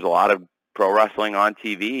like there's a lot of pro wrestling on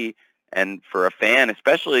TV. And for a fan,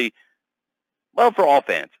 especially, well, for all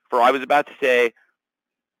fans, I was about to say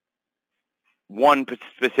one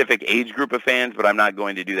specific age group of fans, but I'm not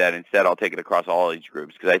going to do that. Instead, I'll take it across all age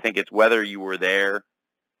groups, because I think it's whether you were there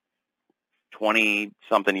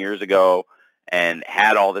 20-something years ago and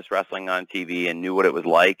had all this wrestling on TV and knew what it was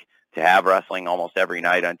like to have wrestling almost every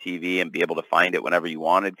night on TV and be able to find it whenever you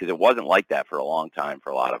wanted, because it wasn't like that for a long time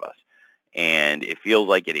for a lot of us. And it feels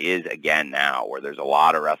like it is again now, where there's a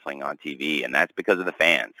lot of wrestling on TV, and that's because of the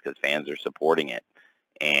fans, because fans are supporting it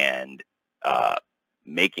and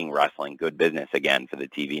making wrestling good business again for the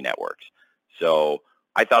TV networks. So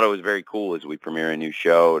I thought it was very cool as we premiere a new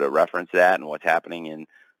show to reference that and what's happening in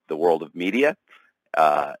the world of media.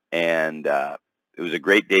 And it was a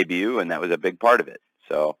great debut, and that was a big part of it.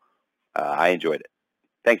 So I enjoyed it.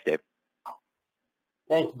 Thanks, Dave.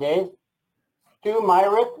 Thank you, Dave. Stu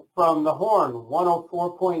Myrick from The Horn,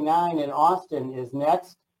 104.9 in Austin is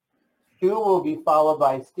next. Stu will be followed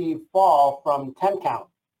by Steve Fall from 10 Count.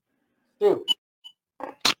 Stu.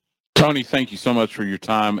 Tony, thank you so much for your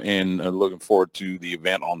time and looking forward to the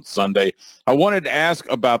event on Sunday. I wanted to ask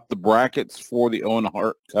about the brackets for the Owen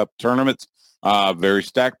Hart Cup tournaments. Very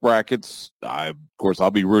stacked brackets. Of course,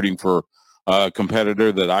 I'll be rooting for a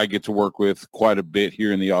competitor that I get to work with quite a bit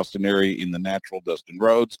here in the Austin area in the natural, Dustin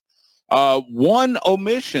Rhodes. One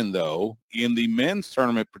omission, though, in the men's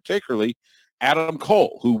tournament particularly, Adam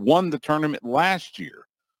Cole, who won the tournament last year.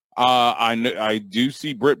 I do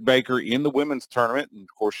see Britt Baker in the women's tournament, and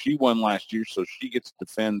of course she won last year, so she gets to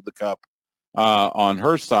defend the cup on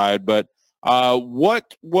her side. But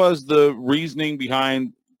what was the reasoning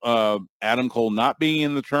behind Adam Cole not being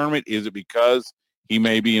in the tournament? Is it because he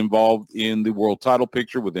may be involved in the world title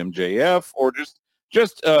picture with MJF, or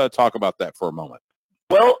just talk about that for a moment?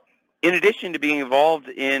 Well, in addition to being involved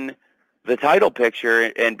in the title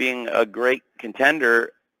picture and being a great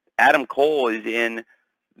contender, Adam Cole is in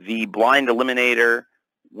the Blind Eliminator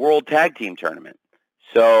World Tag Team Tournament.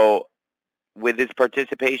 So with his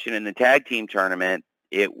participation in the tag team tournament,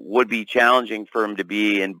 it would be challenging for him to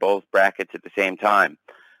be in both brackets at the same time.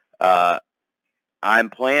 I'm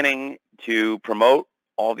planning to promote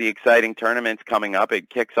all the exciting tournaments coming up.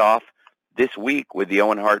 It kicks off this week with the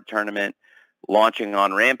Owen Hart tournament launching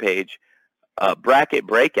on Rampage. Bracket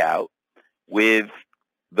breakout with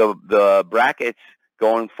the brackets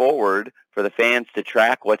going forward for the fans to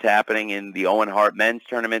track what's happening in the Owen Hart men's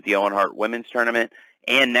tournament, the Owen Hart women's tournament,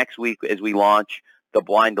 and next week as we launch the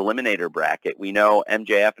Blind Eliminator bracket. We know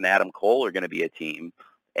MJF and Adam Cole are going to be a team,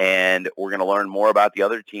 and we're going to learn more about the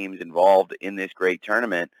other teams involved in this great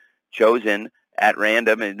tournament, chosen at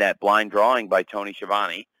random in that blind drawing by Tony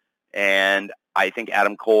Schiavone. And I think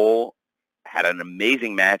Adam Cole had an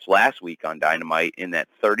amazing match last week on Dynamite in that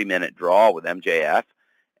 30-minute draw with MJF.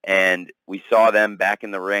 And we saw them back in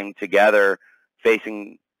the ring together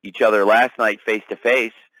facing each other last night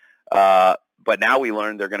face-to-face. But now we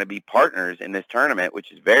learned they're going to be partners in this tournament,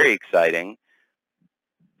 which is very exciting.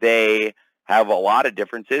 They have a lot of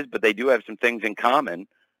differences, but they do have some things in common.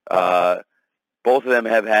 Both of them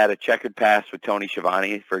have had a checkered past with Tony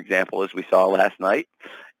Schiavone, for example, as we saw last night.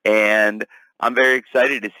 And I'm very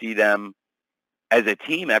excited to see them as a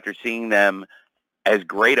team after seeing them as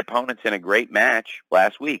great opponents in a great match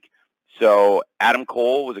last week. So Adam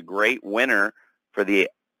Cole was a great winner for the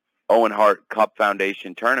Owen Hart Cup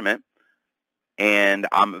Foundation tournament, and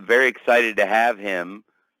I'm very excited to have him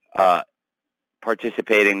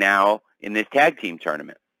participating now in this tag team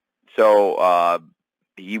tournament. So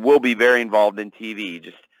he will be very involved in TV,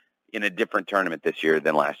 just in a different tournament this year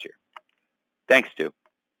than last year. Thanks, Stu.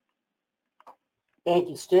 Thank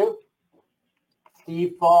you, Stu.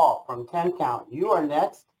 Steve Fall from 10 Count. You are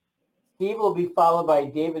next. Steve will be followed by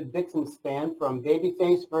David Bixenspan from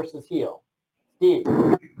Babyface versus Heel. Steve.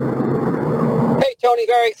 Hey, Tony.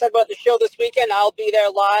 Very excited about the show this weekend. I'll be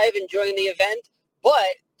there live enjoying the event. But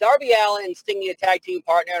Darby Allin and Sting need a tag team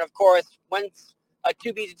partner. And, of course, once a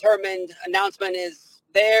to-be-determined announcement is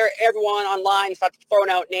there, everyone online starts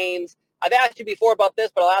throwing out names. I've asked you before about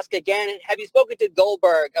this, but I'll ask again. Have you spoken to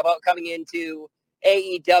Goldberg about coming into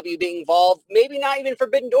AEW, being involved, maybe not even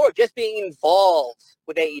Forbidden Door, just being involved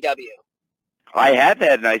with AEW? I have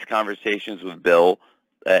had nice conversations with Bill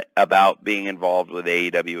about being involved with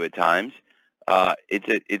AEW at times.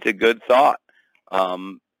 It's a good thought.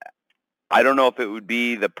 I don't know if it would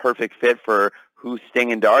be the perfect fit for who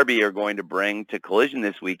Sting and Darby are going to bring to Collision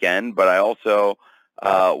this weekend, but I also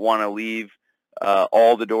want to leave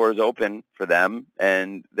all the doors open for them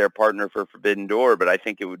and their partner for Forbidden Door. But I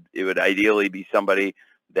think it would ideally be somebody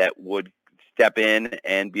that would step in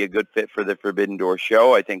and be a good fit for the Forbidden Door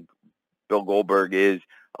show. I think Bill Goldberg is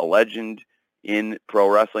a legend in pro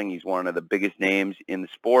wrestling. He's one of the biggest names in the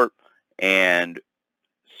sport, and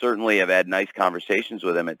certainly I've had nice conversations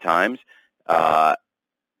with him at times. And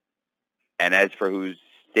as for who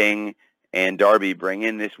Sting and Darby bring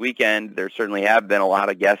in this weekend, there certainly have been a lot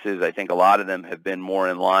of guesses. I think a lot of them have been more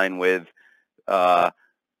in line with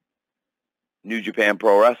New Japan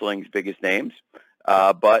Pro Wrestling's biggest names.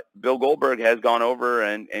 But Bill Goldberg has gone over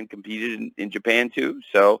and competed in Japan too,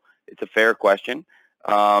 so it's a fair question.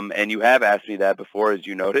 And you have asked me that before, as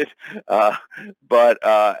you noted. But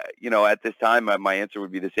at this time, my answer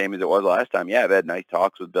would be the same as it was last time. Yeah, I've had nice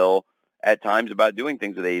talks with Bill at times about doing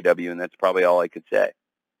things with AEW, and that's probably all I could say.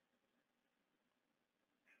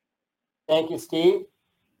 Thank you, Steve.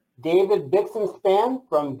 David Bixenspan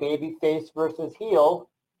from Babyface versus Heel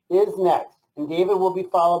is next. And David will be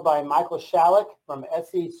followed by Michael Shalek from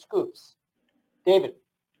SE Scoops. David.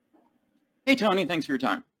 Hey, Tony. Thanks for your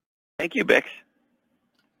time. Thank you, Bix.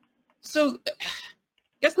 So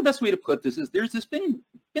guess the best way to put this is there's been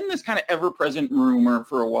this kind of ever-present rumor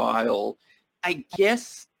for a while, I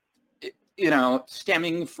guess,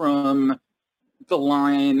 stemming from the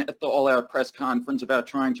line at the All Out press conference about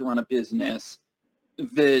trying to run a business,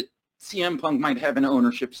 that CM Punk might have an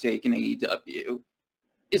ownership stake in AEW.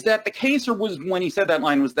 Is that the case, or was when he said that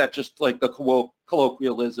line, was that just like the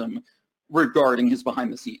colloquialism regarding his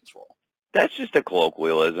behind-the-scenes role? That's just a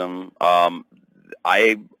colloquialism.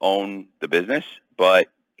 I own the business, but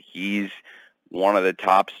he's one of the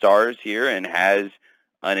top stars here and has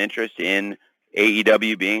an interest in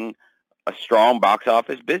AEW being a strong box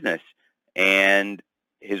office business. And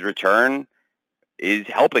his return is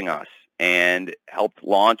helping us and helped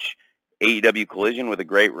launch AEW Collision with a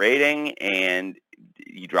great rating, and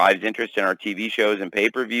he drives interest in our TV shows and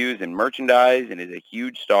pay-per-views and merchandise and is a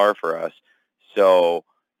huge star for us. So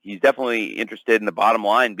he's definitely interested in the bottom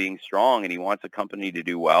line being strong, and he wants the company to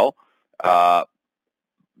do well. I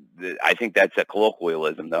think that's a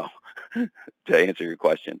colloquialism, though, to answer your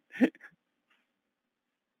question.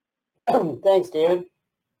 Thanks, David.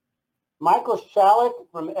 Michael Shalik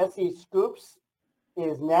from SE Scoops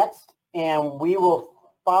is next, and we will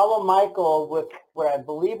follow Michael with what I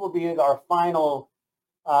believe will be our final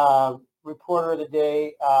reporter of the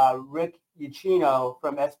day, Rick Ucchino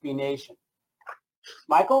from SB Nation.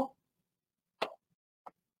 Michael?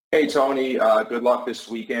 Hey, Tony. Good luck this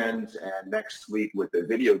weekend and next week with the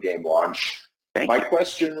video game launch. My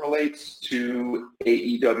question relates to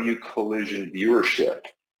AEW Collision viewership.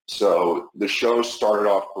 So the show started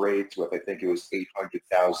off great with, I think it was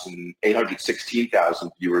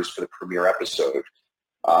 816,000 viewers for the premiere episode.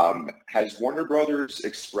 Has Warner Brothers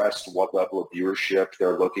expressed what level of viewership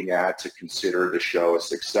they're looking at to consider the show a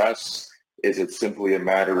success? Is it simply a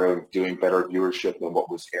matter of doing better viewership than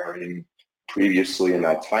what was airing previously in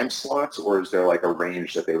that time slot, or is there like a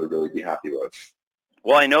range that they would really be happy with?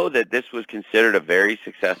 Well, I know that this was considered a very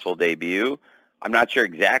successful debut. I'm not sure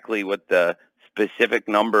exactly what the specific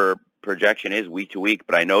number projection is week to week,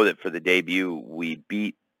 but I know that for the debut, we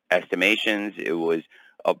beat estimations. It was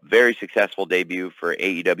a very successful debut for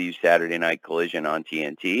AEW Saturday Night Collision on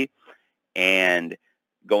TNT. And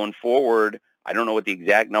going forward, I don't know what the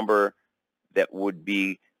exact number that would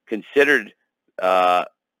be considered the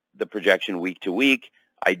projection week to week.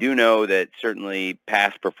 I do know that certainly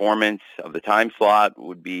past performance of the time slot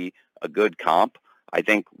would be a good comp. I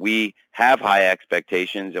think we have high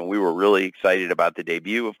expectations, and we were really excited about the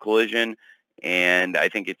debut of Collision, and I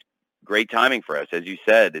think it's great timing for us. As you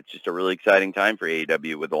said, it's just a really exciting time for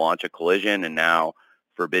AEW with the launch of Collision and now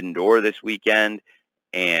Forbidden Door this weekend,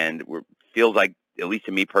 and it feels like, at least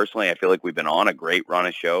to me personally, I feel like we've been on a great run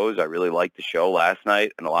of shows. I really liked the show last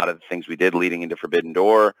night and a lot of the things we did leading into Forbidden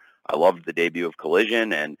Door. I loved the debut of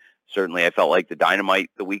Collision, and certainly I felt like the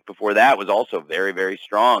Dynamite the week before that was also very, very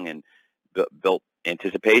strong and built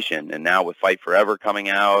anticipation. And now with Fight Forever coming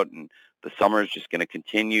out, and the summer is just going to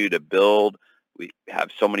continue to build. We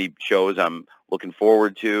have so many shows I'm looking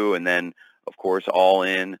forward to, and then, of course, All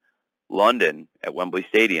In London at Wembley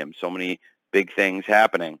Stadium. So many big things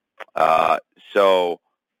happening. So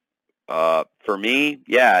for me,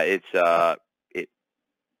 yeah, it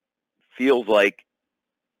feels like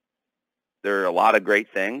there are a lot of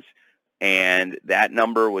great things, and that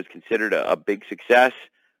number was considered a big success.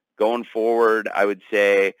 Going forward, I would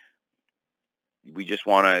say we just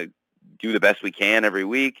want to do the best we can every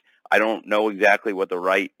week. I don't know exactly what the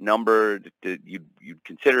right number you'd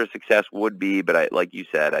consider a success would be, but like you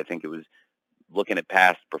said, I think it was looking at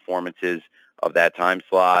past performances of that time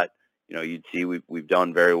slot. You know, you'd see we've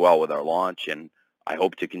done very well with our launch, and I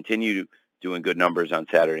hope to continue doing good numbers on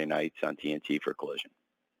Saturday nights on TNT for Collision.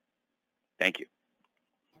 Thank you.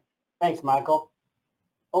 Thanks, Michael.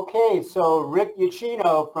 Okay, so Rick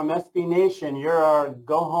Ucchino from SB Nation, you're our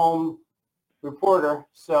go-home reporter.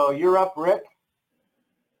 So you're up, Rick.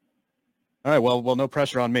 All right, well, no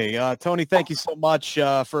pressure on me. Tony, thank you so much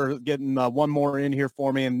for getting one more in here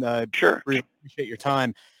for me, and sure, really appreciate your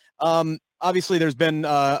time. Obviously, there's been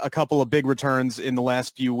a couple of big returns in the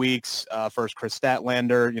last few weeks. First, Chris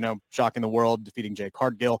Statlander, shocking the world, defeating Jay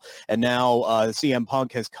Cargill. And now CM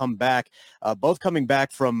Punk has come back, both coming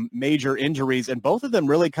back from major injuries, and both of them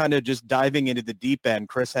really kind of just diving into the deep end.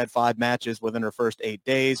 Chris had 5 matches within her first 8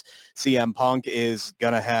 days. CM Punk is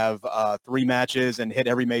going to have 3 matches and hit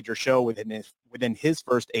every major show within his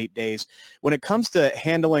first 8 days. When it comes to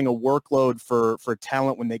handling a workload for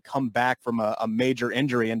talent when they come back from a major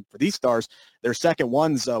injury, and for these stars, their second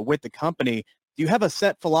ones with the company, do you have a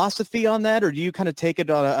set philosophy on that, or do you kind of take it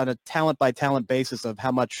on a talent-by-talent basis of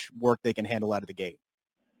how much work they can handle out of the gate?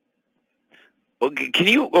 Well, can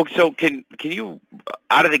you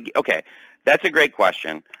out of the okay? That's a great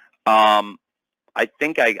question. I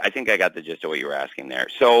think I got the gist of what you were asking there.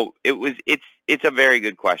 So it's a very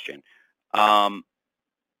good question.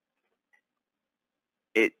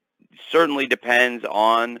 It certainly depends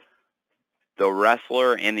on the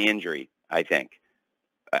wrestler and the injury, I think,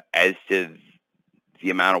 as to the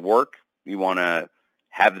amount of work you want to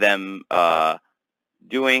have them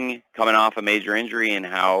doing coming off a major injury and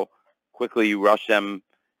how quickly you rush them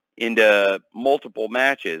into multiple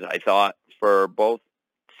matches. I thought for both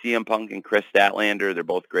CM Punk and Chris Statlander, they're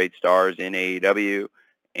both great stars in AEW,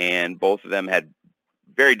 and both of them had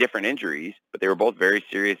very different injuries, but they were both very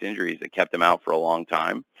serious injuries that kept them out for a long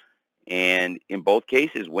time. And in both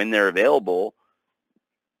cases, when they're available,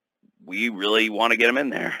 we really want to get them in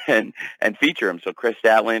there and feature them. So Chris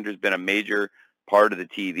Statlander's been a major part of the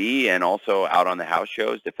TV and also out on the house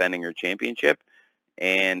shows defending her championship.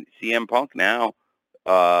 And CM Punk now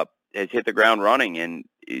has hit the ground running and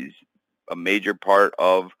is a major part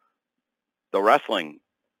of the wrestling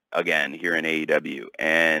again here in AEW.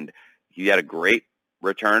 And he had a great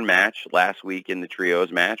return match last week in the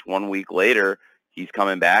trios match. 1 week later, he's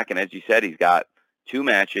coming back. And as you said, he's got 2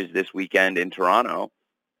 matches this weekend in Toronto.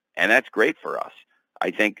 And that's great for us.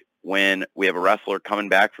 I think when we have a wrestler coming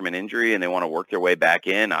back from an injury and they want to work their way back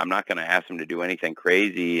in, I'm not going to ask them to do anything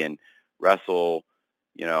crazy and wrestle,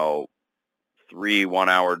 3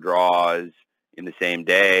 one-hour draws in the same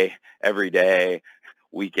day, every day,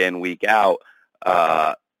 week in, week out.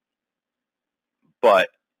 But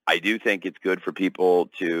I do think it's good for people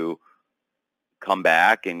to come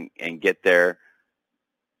back and get their,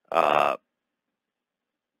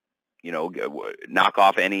 knock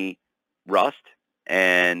off any rust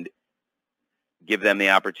and give them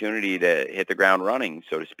the opportunity to hit the ground running,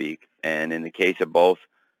 so to speak. And in the case of both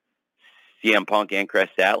CM Punk and Chris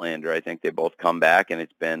Statlander, I think they both come back, and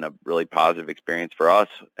it's been a really positive experience for us.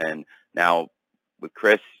 And now with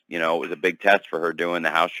Chris, it was a big test for her doing the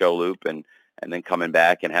house show loop and then coming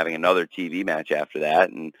back and having another TV match after that.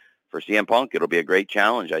 And for CM Punk, it'll be a great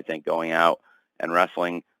challenge, I think, going out and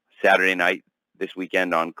wrestling Saturday night this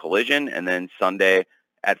weekend on Collision and then Sunday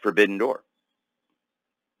at Forbidden Door.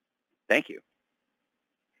 Thank you.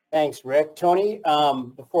 Thanks, Rick. Tony,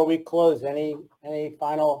 before we close, any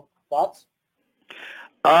final thoughts?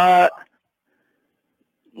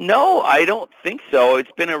 No, I don't think so.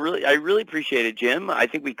 It's been I really appreciate it, Jim. I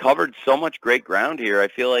think we covered so much great ground here. I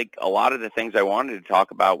feel like a lot of the things I wanted to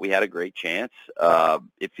talk about, we had a great chance.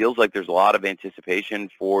 It feels like there's a lot of anticipation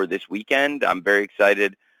for this weekend. I'm very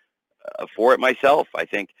excited for it myself. I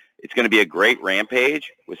think it's going to be a great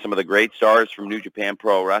Rampage with some of the great stars from New Japan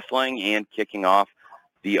Pro Wrestling and kicking off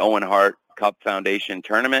the Owen Hart Cup Foundation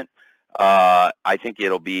tournament. I think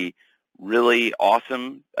it'll be really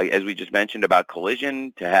awesome, as we just mentioned about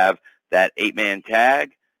Collision, to have that 8-man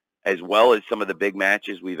tag, as well as some of the big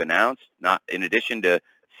matches we've announced, not in addition to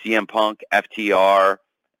CM Punk, FTR,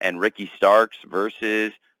 and Ricky Starks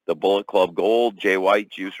versus the Bullet Club Gold, Jay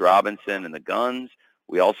White, Juice Robinson, and the Guns.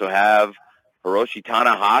 We also have Hiroshi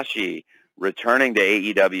Tanahashi returning to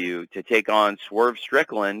AEW to take on Swerve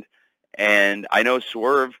Strickland. And I know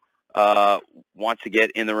Swerve wants to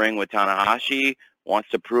get in the ring with Tanahashi, wants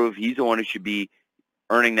to prove he's the one who should be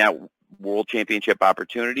earning that world championship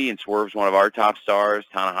opportunity. And Swerve's one of our top stars.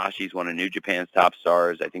 Tanahashi's one of New Japan's top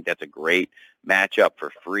stars. I think that's a great matchup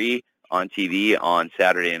for free on TV on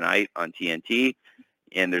Saturday night on TNT.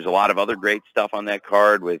 And there's a lot of other great stuff on that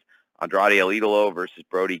card with Andrade El Idolo versus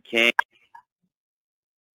Brody King.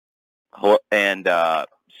 And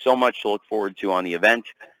so much to look forward to on the event.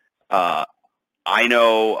 I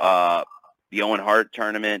know the Owen Hart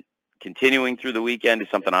tournament continuing through the weekend is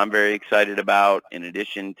something I'm very excited about, in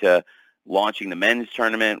addition to launching the men's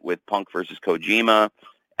tournament with Punk versus Kojima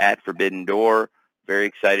at Forbidden Door. Very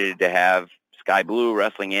excited to have Sky Blue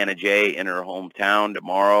wrestling Anna Jay in her hometown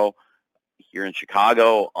tomorrow here in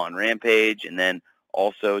Chicago on Rampage, and then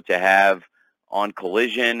also to have on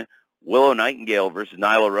Collision Willow Nightingale versus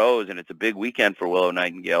Nyla Rose. And it's a big weekend for Willow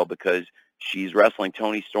Nightingale because she's wrestling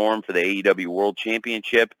Toni Storm for the AEW World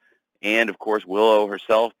Championship. And, of course, Willow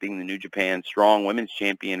herself being the New Japan Strong Women's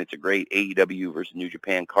Champion. It's a great AEW versus New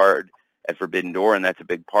Japan card at Forbidden Door, and that's a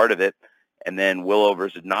big part of it. And then Willow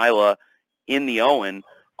versus Nyla in the Owen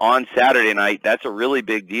on Saturday night. That's a really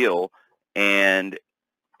big deal. And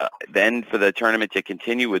then for the tournament to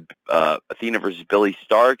continue with Athena versus Billy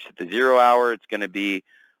Starks at the 0 hour, it's going to be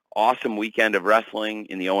awesome weekend of wrestling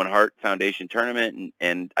in the Owen Hart Foundation tournament,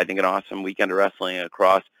 and I think an awesome weekend of wrestling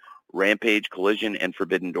across Rampage, Collision, and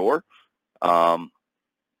Forbidden Door.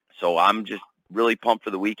 So I'm just really pumped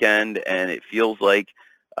for the weekend, and it feels like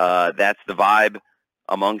that's the vibe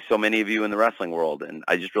among so many of you in the wrestling world. And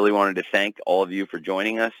I just really wanted to thank all of you for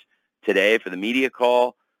joining us today for the media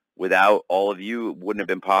call. Without all of you, it wouldn't have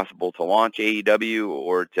been possible to launch AEW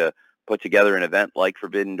or to put together an event like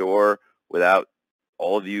Forbidden Door. Without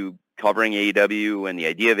all of you covering AEW and the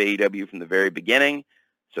idea of AEW from the very beginning.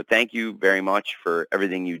 So thank you very much for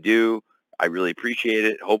everything you do. I really appreciate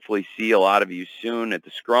it. Hopefully see a lot of you soon at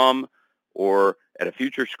the Scrum or at a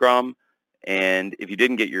future Scrum. And if you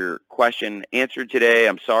didn't get your question answered today,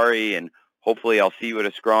 I'm sorry. And hopefully I'll see you at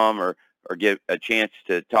a Scrum or get a chance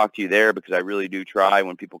to talk to you there, because I really do try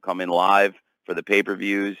when people come in live for the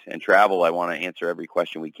pay-per-views and travel. I want to answer every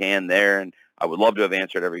question we can there. And I would love to have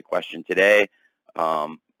answered every question today.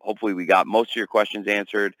 Hopefully we got most of your questions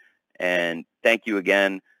answered. And thank you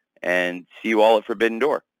again. And see you all at Forbidden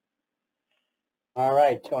Door. All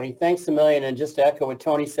right, Tony. Thanks a million. And just to echo what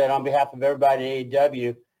Tony said, on behalf of everybody at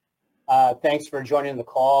AEW, thanks for joining the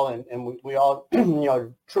call. And we all,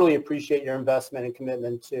 truly appreciate your investment and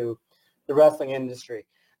commitment to the wrestling industry.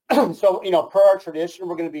 So, per our tradition,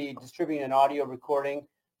 we're going to be distributing an audio recording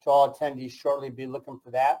to all attendees shortly. Be looking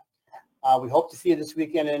for that. We hope to see you this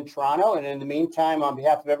weekend in Toronto. And in the meantime, on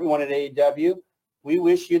behalf of everyone at AEW, we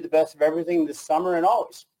wish you the best of everything this summer and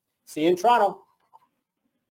always. See you in Toronto.